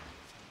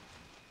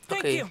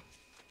 Thank Okay. you.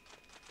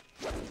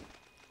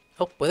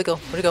 Oh, where'd it go?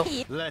 Where'd it go?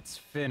 Let's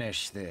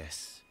finish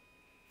this.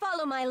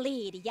 Follow my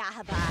lead,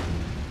 Yahaba.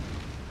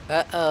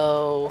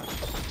 Uh-oh.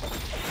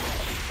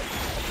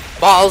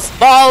 Balls!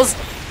 Balls!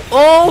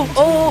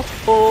 Oh!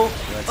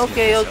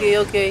 Okay, okay,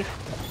 okay.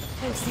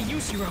 Thanks to you,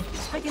 Shiro,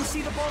 I can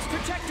see the ball's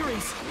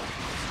trajectories.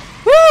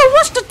 Woo!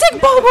 Watch the dick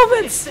ball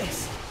movements!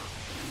 This.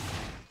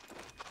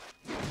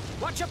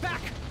 Watch your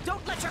back!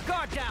 Don't let your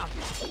guard down!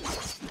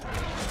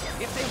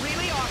 If they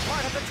really are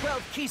part of the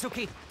 12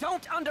 Kizuki,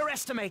 don't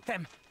underestimate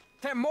them!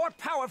 They're more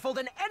powerful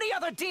than any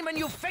other demon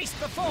you've faced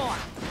before!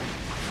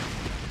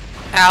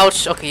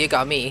 Ouch! Okay, you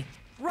got me.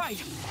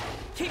 Right.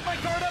 Keep my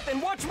guard up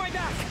and watch my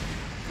back.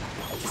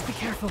 Just be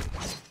careful.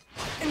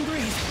 And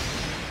breathe.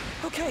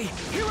 Okay,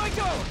 here I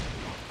go!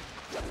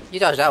 You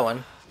dodged that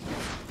one.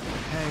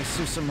 Hey,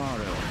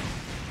 Susumaru.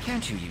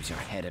 Can't you use your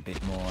head a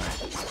bit more?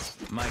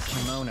 My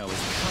kimono is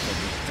covered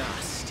with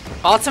dust.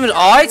 Ultimate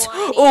art?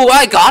 Oh,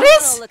 I got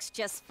Kimono it? looks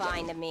just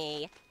fine to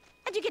me.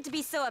 How'd you get to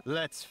be so up?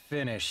 Let's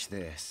finish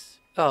this.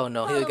 Oh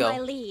no, here we Follow my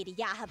go. lead,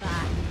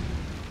 Yahaba.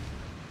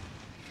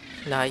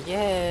 Not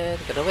yet.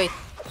 Gotta wait.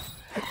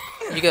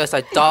 You gotta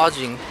start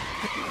dodging.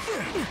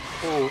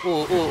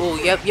 Ooh,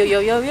 yep,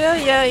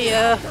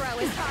 yeah. Throw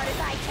as hard as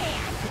I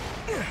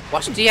can.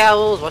 Watch the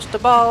owls, watch the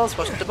balls,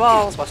 watch the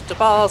balls, watch the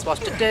balls, watch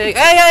the dick.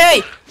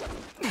 Hey!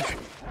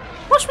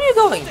 Watch where you're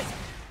going.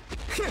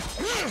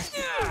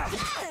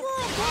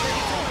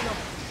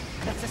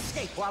 Let's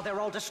escape while they're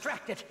all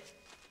distracted.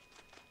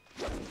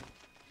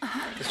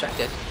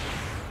 Distracted.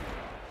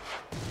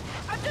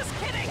 I'm just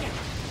kidding!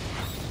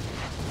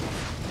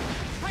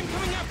 I'm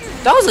coming up.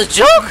 That was a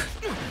joke?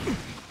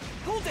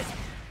 Hold it.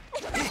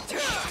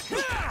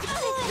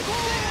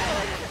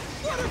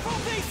 Waterfall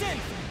basin.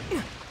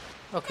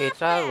 Okay,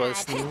 that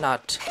was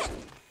not.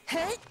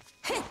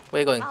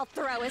 Where you going? I'll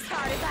throw as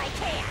hard as I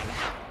can.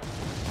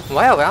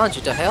 Why around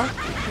you, the hell?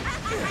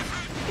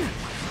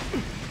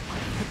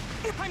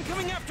 I'm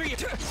coming after you.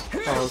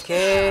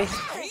 Okay.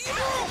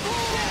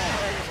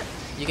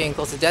 You're getting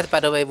close to death, by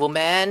the way,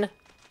 woman.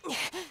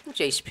 Which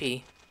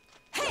HP?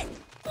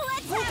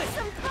 Let's have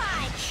some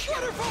fun.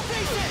 Waterfall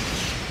basin.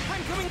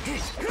 I'm coming.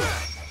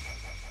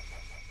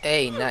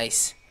 Hey,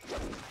 nice.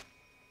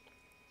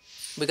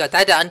 We got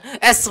that done.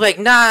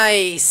 S-Wing,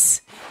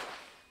 nice!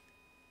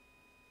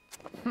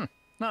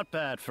 Not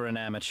bad for an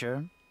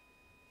amateur.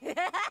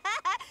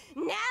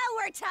 Now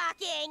we're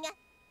talking.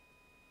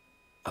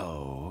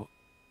 Oh.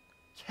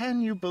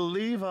 Can you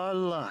believe our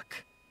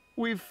luck?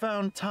 We've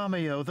found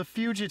Tamayo the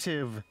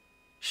fugitive.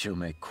 She'll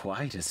make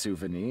quite a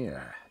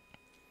souvenir.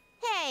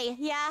 Hey,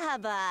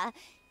 Yahaba.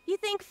 You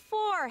think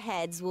 4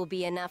 heads will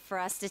be enough for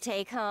us to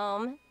take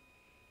home?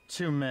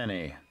 Too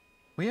many.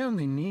 We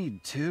only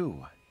need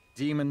 2.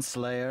 Demon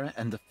Slayer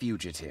and the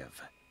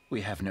fugitive.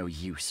 We have no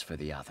use for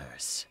the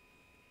others.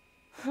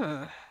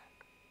 Well,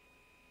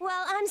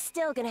 I'm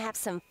still gonna have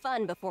some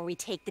fun before we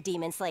take the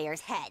Demon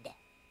Slayer's head.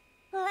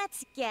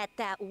 Let's get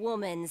that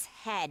woman's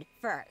head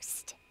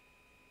first.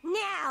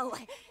 Now!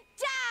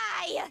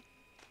 Die!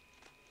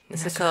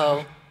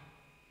 Nezuko.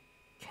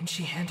 Can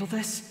she handle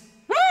this?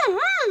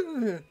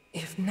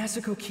 If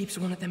Nezuko keeps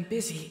one of them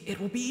busy, it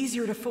will be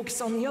easier to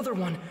focus on the other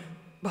one.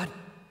 But...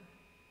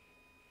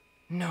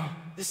 no,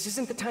 this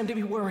isn't the time to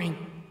be worrying.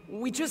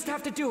 We just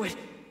have to do it.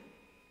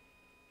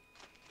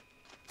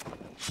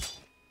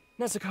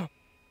 Nezuko,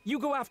 you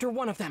go after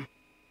one of them.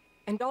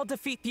 And I'll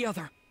defeat the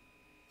other.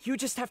 You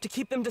just have to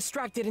keep them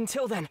distracted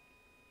until then.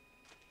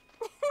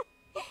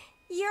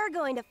 You're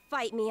going to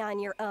fight me on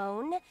your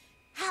own?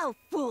 How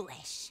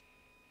foolish.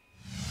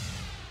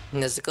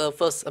 Nezuko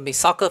versus,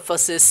 Sokka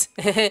versus.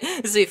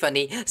 This will be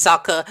funny.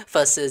 Sokka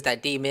versus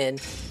that demon.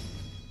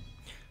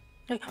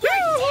 You're damn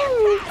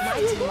bad.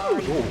 My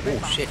Tamari will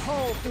rip a shit.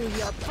 hole through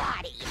your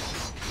body.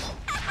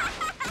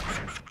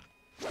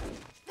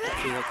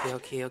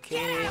 Okay.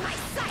 Get out of my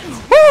sight.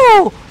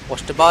 Woo!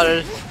 Watch the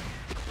ball.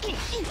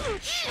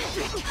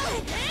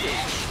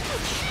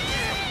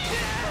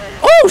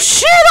 Oh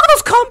shit! Look at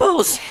those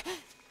combos!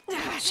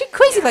 She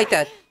crazy like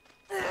that.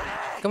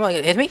 Come on,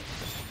 hit me.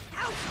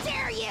 How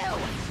dare you!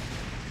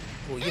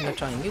 Oh, you're not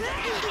trying. You. Get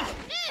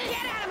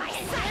out of my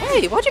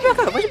sight. Hey, why'd you back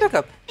up? Why'd you back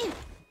up?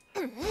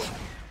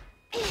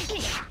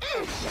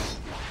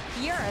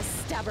 You're a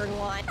stubborn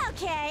one.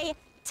 Okay,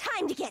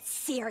 time to get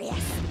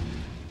serious.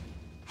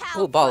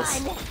 How Ooh, balls.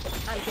 fun!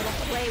 I'm gonna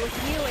play with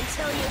you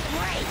until you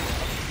break.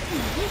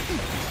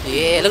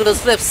 Yeah, look at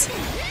those flips.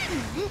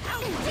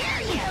 How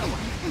dare you!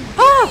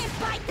 Ah!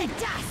 Bite the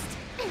dust.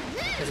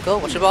 Let's go.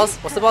 Watch the balls.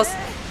 What's the balls?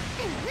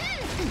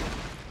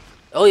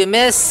 Oh, you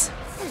miss.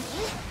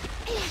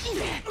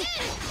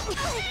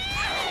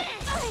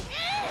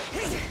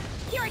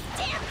 You're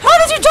damn. How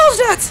did you dodge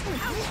that?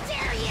 How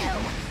dare you!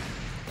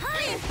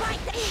 Hurry and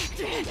bite the.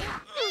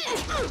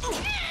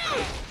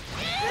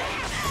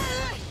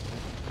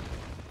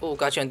 Oh,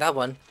 got you on that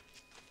one.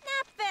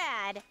 Not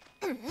bad.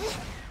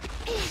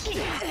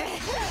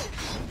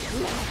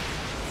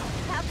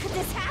 How could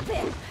this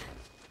happen?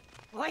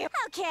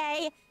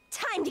 Okay,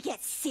 time to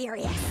get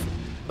serious.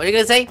 What are you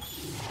gonna say?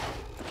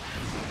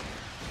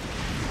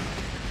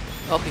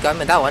 Oh, you got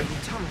him in that one.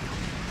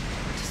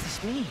 What does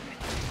this mean?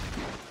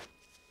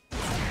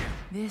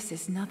 This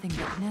is nothing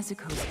but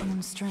Nezuko's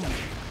own strength.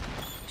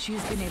 She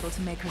has been able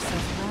to make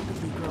herself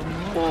rapidly grow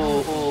more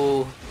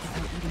powerful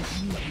without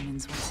eating any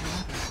humans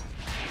whatsoever.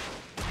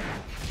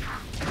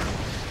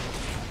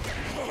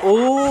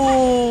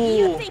 Oh!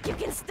 You think you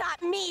can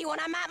stop me when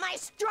I'm at my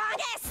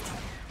strongest?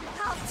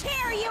 I'll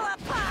tear you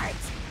apart!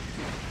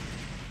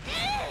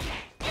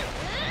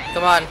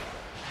 Come on.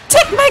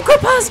 Take my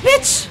grippers,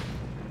 bitch!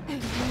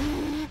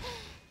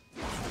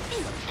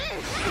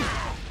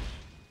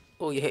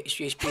 Oh, you hit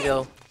HP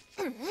though.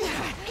 Get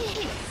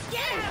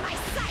out of my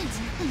sight!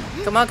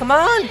 Come on, come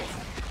on!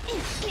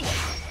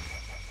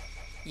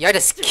 Yeah, I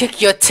just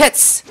kick your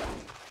tits!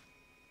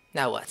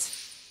 Now what?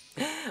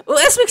 Oh,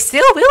 that's mixed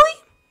still,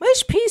 really? My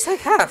HP's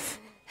like half.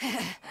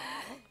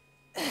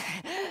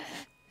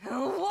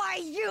 Why,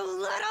 you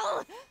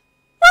little...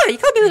 What? You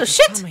can't be little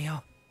shit!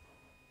 Tamio.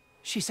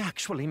 She's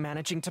actually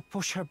managing to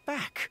push her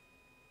back.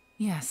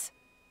 Yes,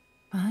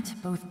 but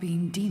both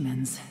being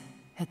demons,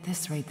 at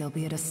this rate they'll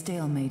be at a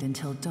stalemate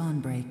until dawn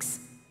breaks.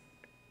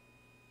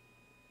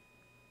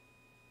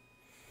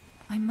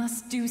 I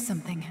must do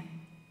something.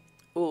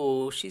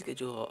 Oh, she's gonna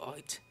do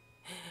alright.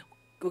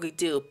 What we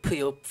do? Put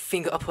your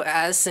finger up her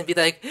ass and be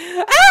like,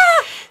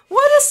 ah!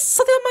 What is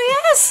something on my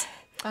ass?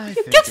 I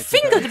You get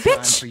fingered, time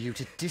bitch! for you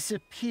to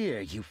disappear,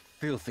 you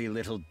filthy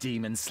little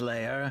demon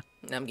slayer.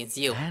 I'm against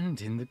you. And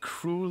in the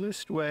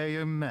cruelest way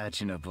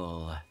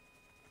imaginable.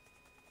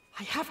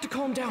 I have to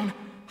calm down.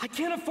 I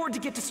can't afford to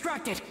get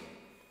distracted.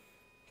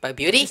 By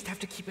beauty? Just have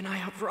to keep an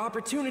eye out for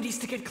opportunities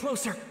to get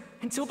closer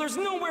until there's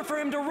nowhere for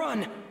him to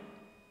run.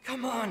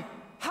 Come on,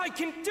 I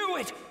can do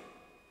it!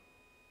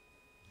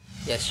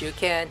 Yes, you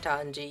can,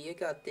 Tanji. You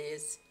got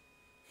this.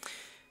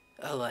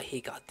 Oh, he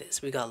got this.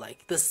 We got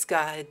like this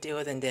guy do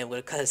it, and then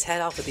we'll cut his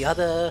head off with the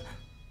other.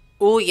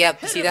 Oh,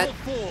 yep. You see that?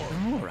 The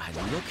more I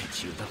look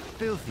at you, the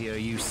filthier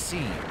you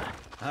seem.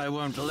 I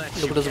won't let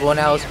you. Look at those one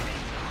hours.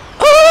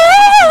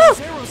 Those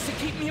arrows to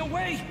keep me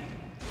away.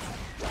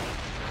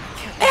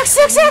 X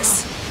X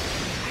X.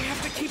 I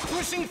have to keep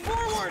pushing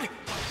forward.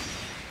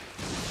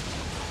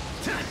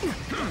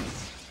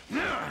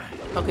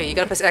 Okay, you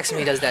gotta press X when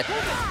he does that.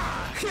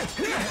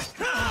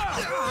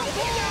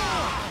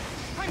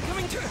 I'm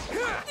coming to.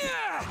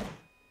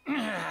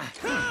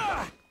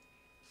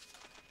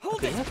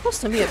 Okay, you're close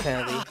to me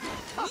apparently.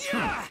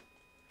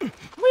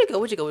 Where'd you go?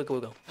 Where'd you go? Where'd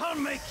you go? I'll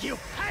make you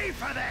pay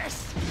for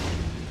this.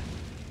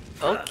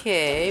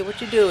 Okay,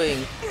 what you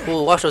doing?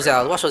 Oh, watch those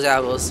arrows. Watch those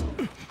arrows.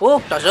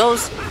 Oh, dodge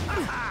those.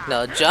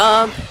 No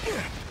jump.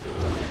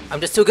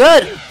 I'm just too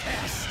good.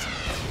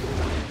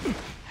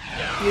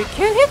 You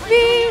can't hit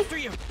me.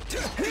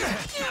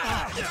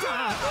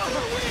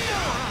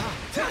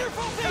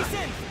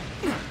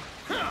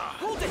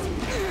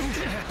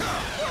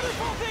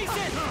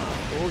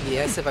 Oh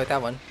yeah, I survived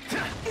that one.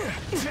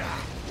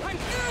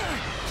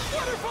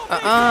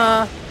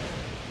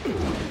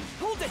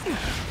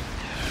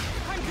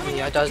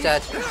 Yeah, I dodged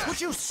that. Would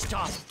you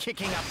stop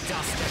kicking up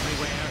dust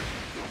everywhere?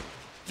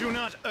 Do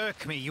not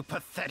irk me, you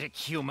pathetic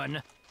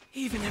human.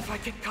 Even if I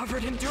get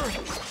covered in dirt,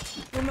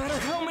 no matter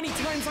how many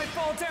times I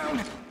fall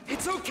down,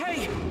 it's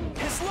okay,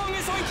 as long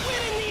as I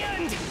win in the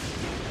end!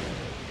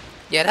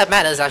 Yeah, that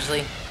matters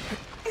actually.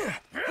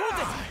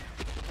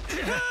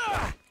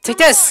 Take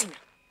this!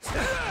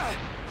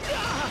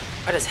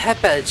 I just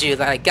headbutted you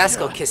like a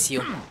Gasco kiss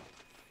you.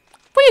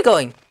 Where you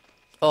going?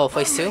 Oh,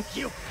 phase 2?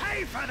 You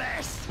pay for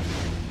this.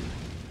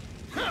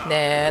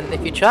 Then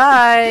if you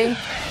try,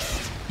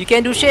 you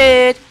can't do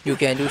shit. You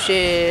can't do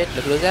shit.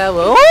 Look at those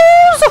arrows.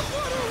 Oh!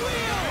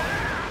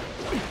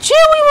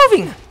 Chill, where you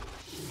moving?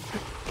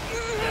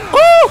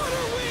 Oh!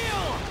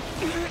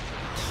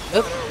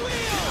 Oop.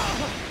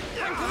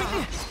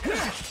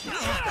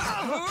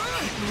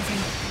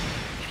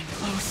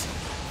 Close.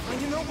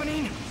 Find an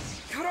opening.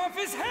 Cut off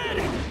his head.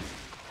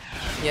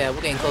 Yeah,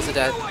 we're getting close to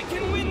that. I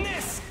can win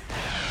this.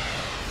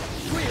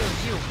 Will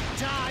you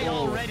die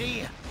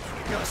already?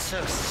 You're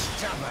so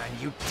stubborn,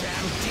 you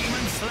damn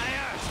demon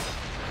slayer.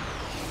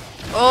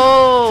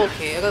 Oh,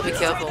 okay. I gotta be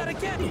careful.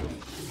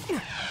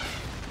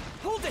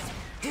 Hold it.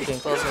 We're getting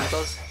close, getting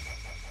close.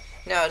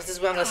 Now, this is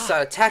where I'm gonna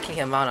start attacking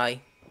him, aren't I?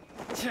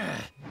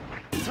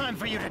 Time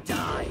for you to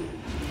die.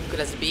 Good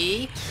as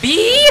B.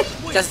 B!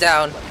 Just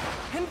down.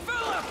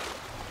 Envelop.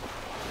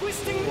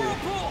 Twisting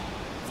whirlpool.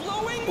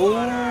 Flowing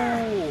water.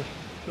 Oh,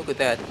 look at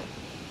that.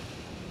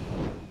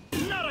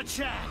 Not a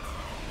chance.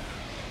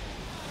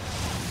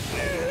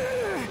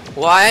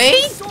 Why?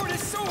 The sword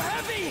is so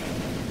heavy.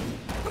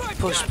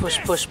 Push, push,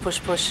 push, push,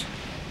 push.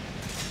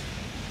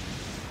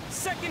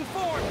 Second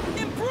form.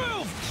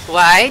 Improve.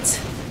 Right?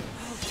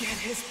 I'll get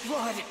his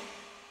blood.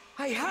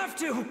 I have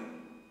to.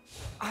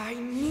 I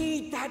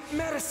need that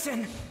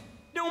medicine.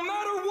 No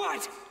matter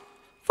what.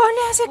 For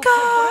I'll fight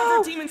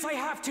whatever Nezuko! demons I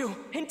have to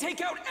and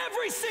take out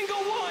every single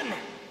one.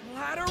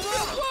 Ladder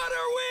up!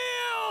 Water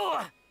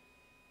wheel!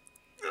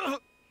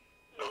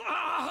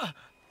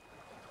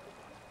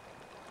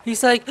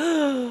 He's like,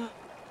 I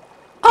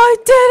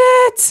did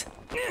it!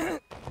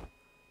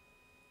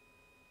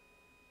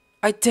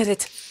 I did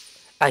it!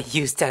 I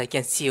used that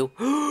against you.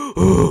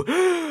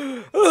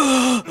 I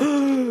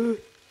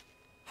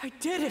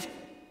did it!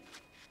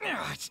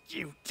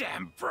 You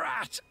damn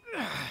brat!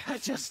 I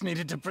just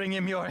needed to bring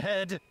him your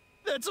head.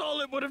 That's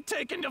all it would have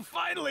taken to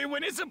finally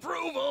win his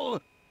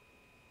approval.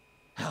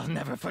 I'll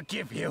never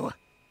forgive you.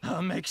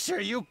 I'll make sure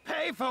you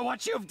pay for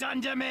what you've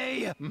done to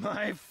me.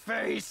 My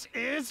face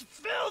is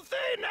filthy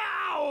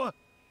now!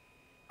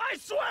 I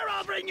swear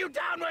I'll bring you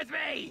down with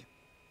me!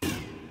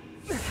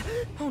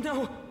 Oh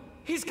no!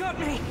 He's got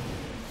me!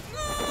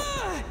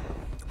 I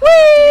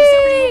have to use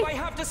every move I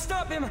have to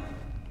stop him,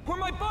 or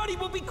my body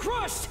will be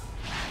crushed!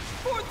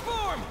 Fourth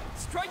form!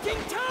 Striking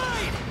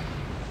tide!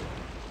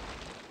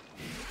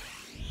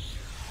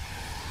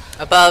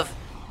 Above.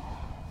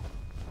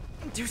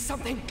 Do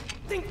something!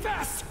 Think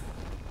fast!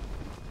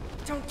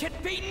 Don't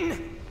get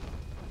beaten!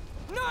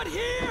 Not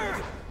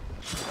here!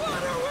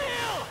 Water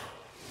wheel!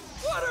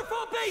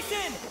 Waterfall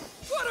basin!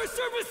 Water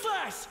surface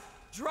slash!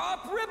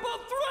 Drop ripple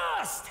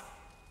thrust!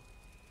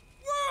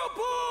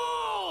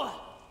 Whirlpool!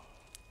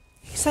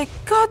 He's like,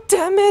 God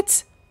damn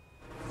it!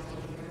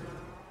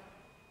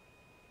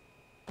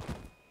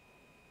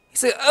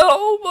 He's like,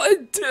 oh my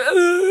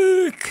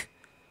dick!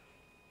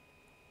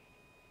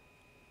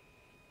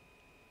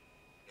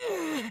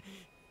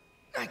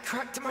 I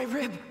cracked my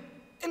rib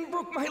and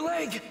broke my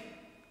leg.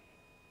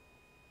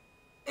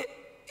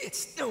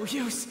 It's no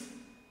use.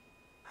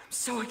 I'm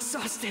so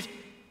exhausted.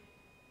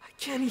 I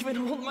can't even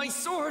hold my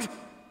sword.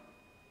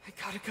 I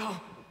gotta go.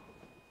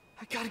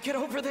 I gotta get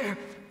over there.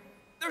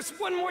 There's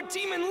one more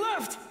demon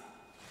left.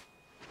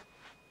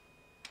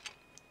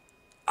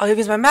 I'll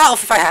use my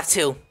mouth if I have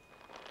to.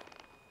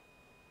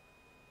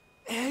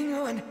 Hang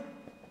on.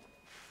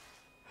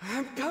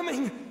 I'm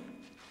coming.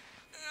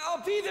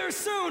 I'll be there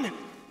soon.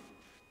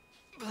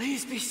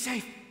 Please be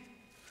safe.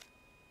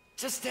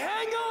 Just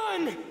hang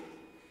on.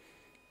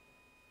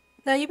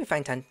 No, you'll be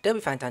fine, they'll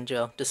be fine,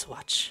 Tanjiro. Just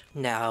watch.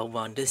 Now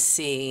on the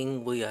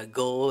scene, we are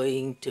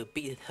going to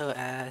beat her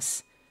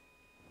ass.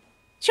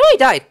 She already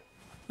died.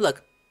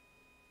 Look.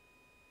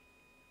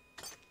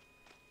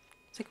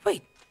 It's like,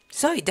 wait,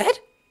 she's already dead?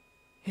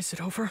 Is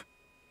it over?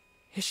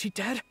 Is she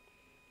dead?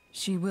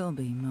 She will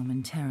be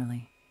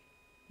momentarily.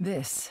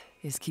 This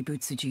is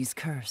Kibutsuji's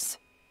curse.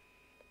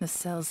 The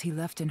cells he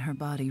left in her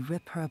body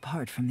rip her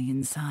apart from the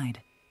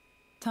inside.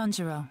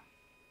 Tanjiro,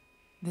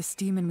 this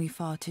demon we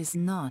fought is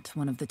not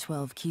one of the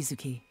 12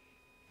 Kizuki.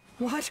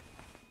 What?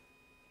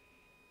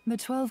 The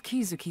 12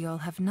 Kizuki all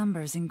have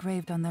numbers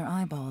engraved on their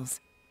eyeballs,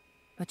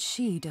 but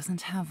she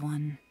doesn't have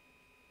one.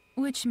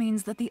 Which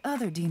means that the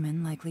other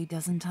demon likely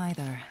doesn't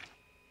either.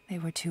 They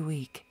were too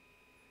weak.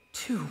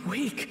 Too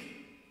weak?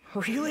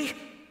 Really?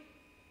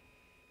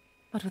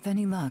 But with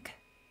any luck,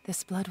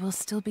 this blood will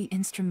still be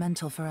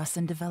instrumental for us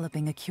in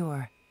developing a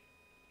cure.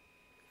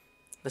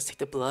 Let's take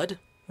the blood.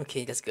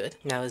 Okay, that's good.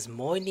 Now it's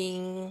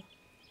morning.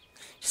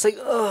 She's like,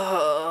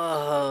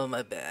 oh,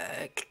 my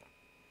back.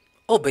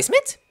 Oh,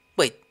 basement?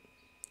 Wait,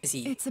 is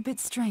he... It's a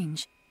bit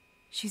strange.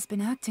 She's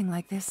been acting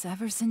like this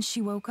ever since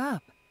she woke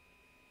up.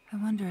 I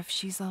wonder if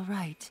she's all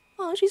right.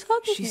 Oh, she's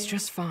hugging She's him.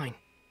 just fine.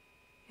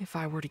 If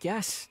I were to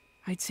guess,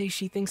 I'd say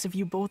she thinks of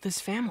you both as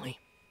family.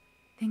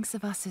 Thinks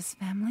of us as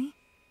family?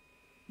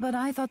 But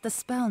I thought the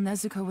spell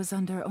Nezuko was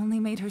under only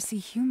made her see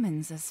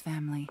humans as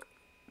family.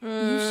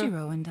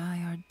 Yushiro and I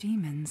are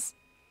demons.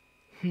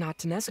 Not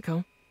to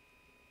Nezuko.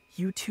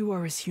 You two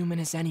are as human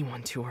as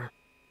anyone to her.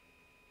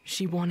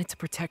 She wanted to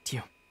protect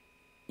you.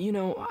 You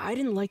know, I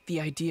didn't like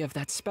the idea of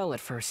that spell at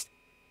first.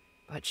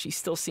 But she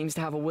still seems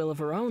to have a will of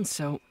her own,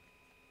 so...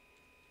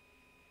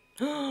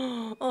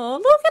 Oh,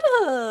 look at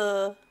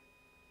her!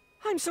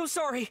 I'm so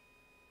sorry!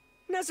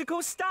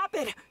 Nezuko, stop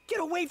it! Get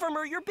away from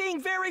her! You're being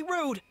very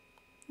rude!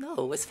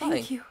 No, it's fine.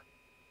 Thank you.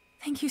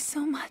 Thank you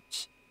so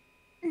much,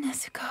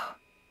 Nezuko.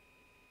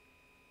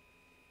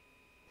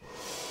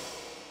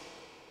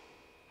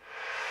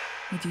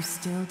 Would you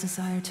still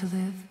desire to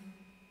live?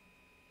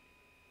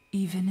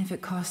 Even if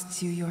it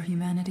costs you your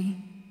humanity?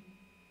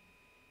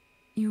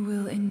 You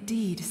will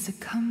indeed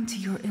succumb to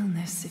your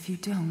illness if you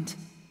don't.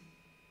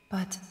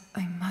 But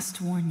I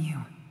must warn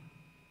you.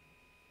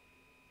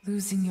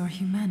 Losing your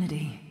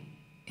humanity,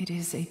 it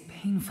is a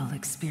painful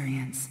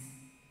experience.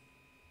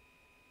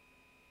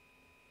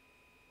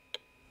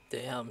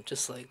 Damn,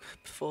 just like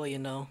before, you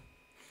know.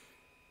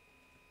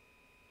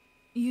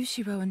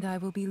 Yushiro and I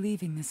will be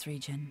leaving this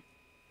region.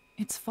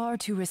 It's far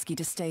too risky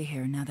to stay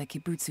here now that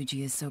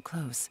Kibutsuji is so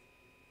close.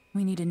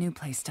 We need a new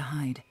place to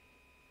hide.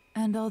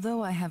 And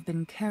although I have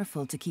been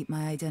careful to keep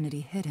my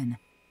identity hidden,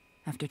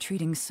 after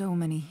treating so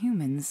many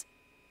humans,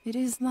 it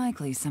is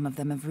likely some of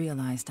them have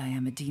realized I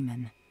am a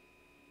demon.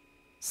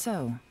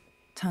 So,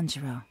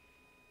 Tanjiro.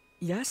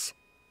 Yes?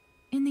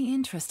 In the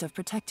interest of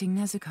protecting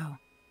Nezuko,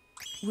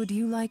 would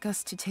you like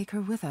us to take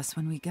her with us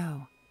when we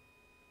go?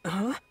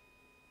 Huh?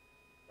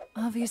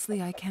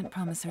 Obviously, I can't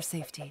promise her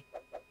safety.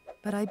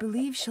 but I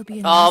believe she'll be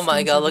in Oh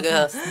my god, look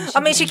at her. I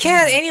mean, she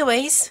can't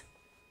anyways.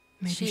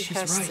 Maybe She she's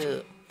has right.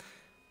 to.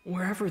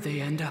 Wherever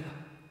they end up,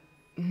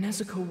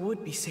 Nezuko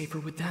would be safer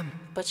with them.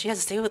 But she has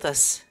to stay with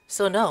us.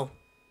 So no.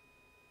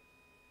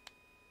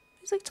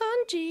 He's like,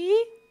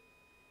 Tanji.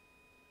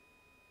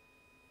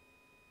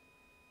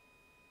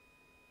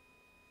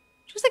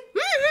 She's like,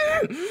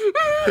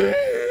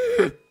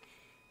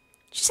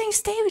 she's saying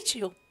stay with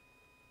you.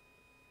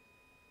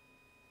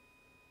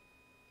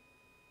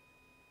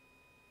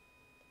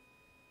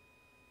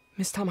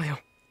 Miss Tamayo,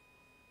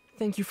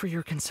 thank you for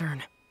your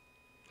concern.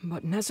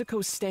 But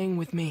Nezuko's staying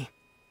with me.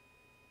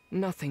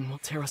 Nothing will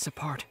tear us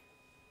apart.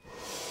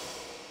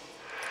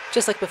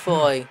 Just like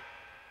before.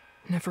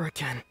 Never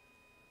again.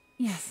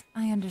 Yes,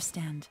 I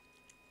understand.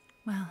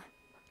 Well,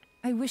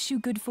 I wish you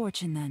good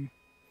fortune then.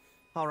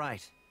 All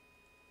right.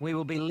 We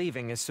will be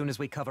leaving as soon as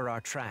we cover our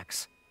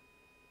tracks.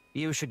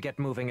 You should get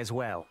moving as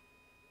well.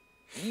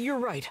 You're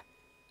right.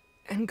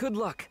 And good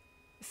luck.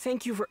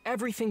 Thank you for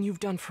everything you've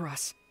done for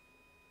us.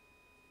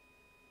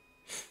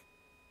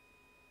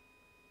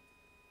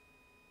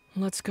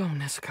 Let's go,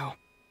 Nezuko.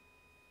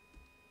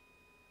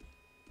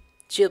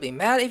 She'll be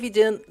mad if you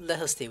didn't let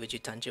her stay with you,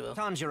 Tanjiro.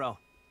 Tanjiro.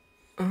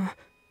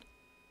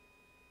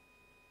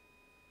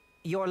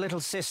 Your little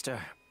sister.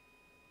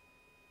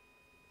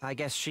 I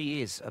guess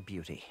she is a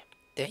beauty.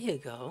 There you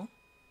go.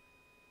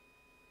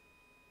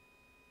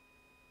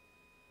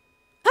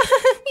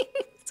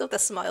 So that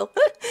smile.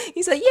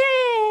 He's like, yay,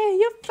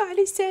 you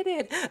finally said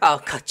it. I'll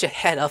cut your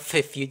head off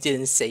if you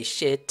didn't say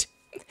shit.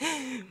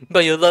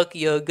 But you look,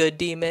 you're a good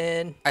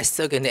demon. I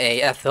still get an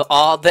A after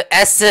all the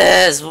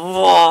S's.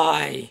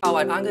 Why?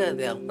 Alright, I'm gonna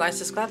there. Like,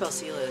 subscribe, I'll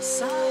see you later.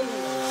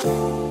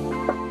 Sayonara.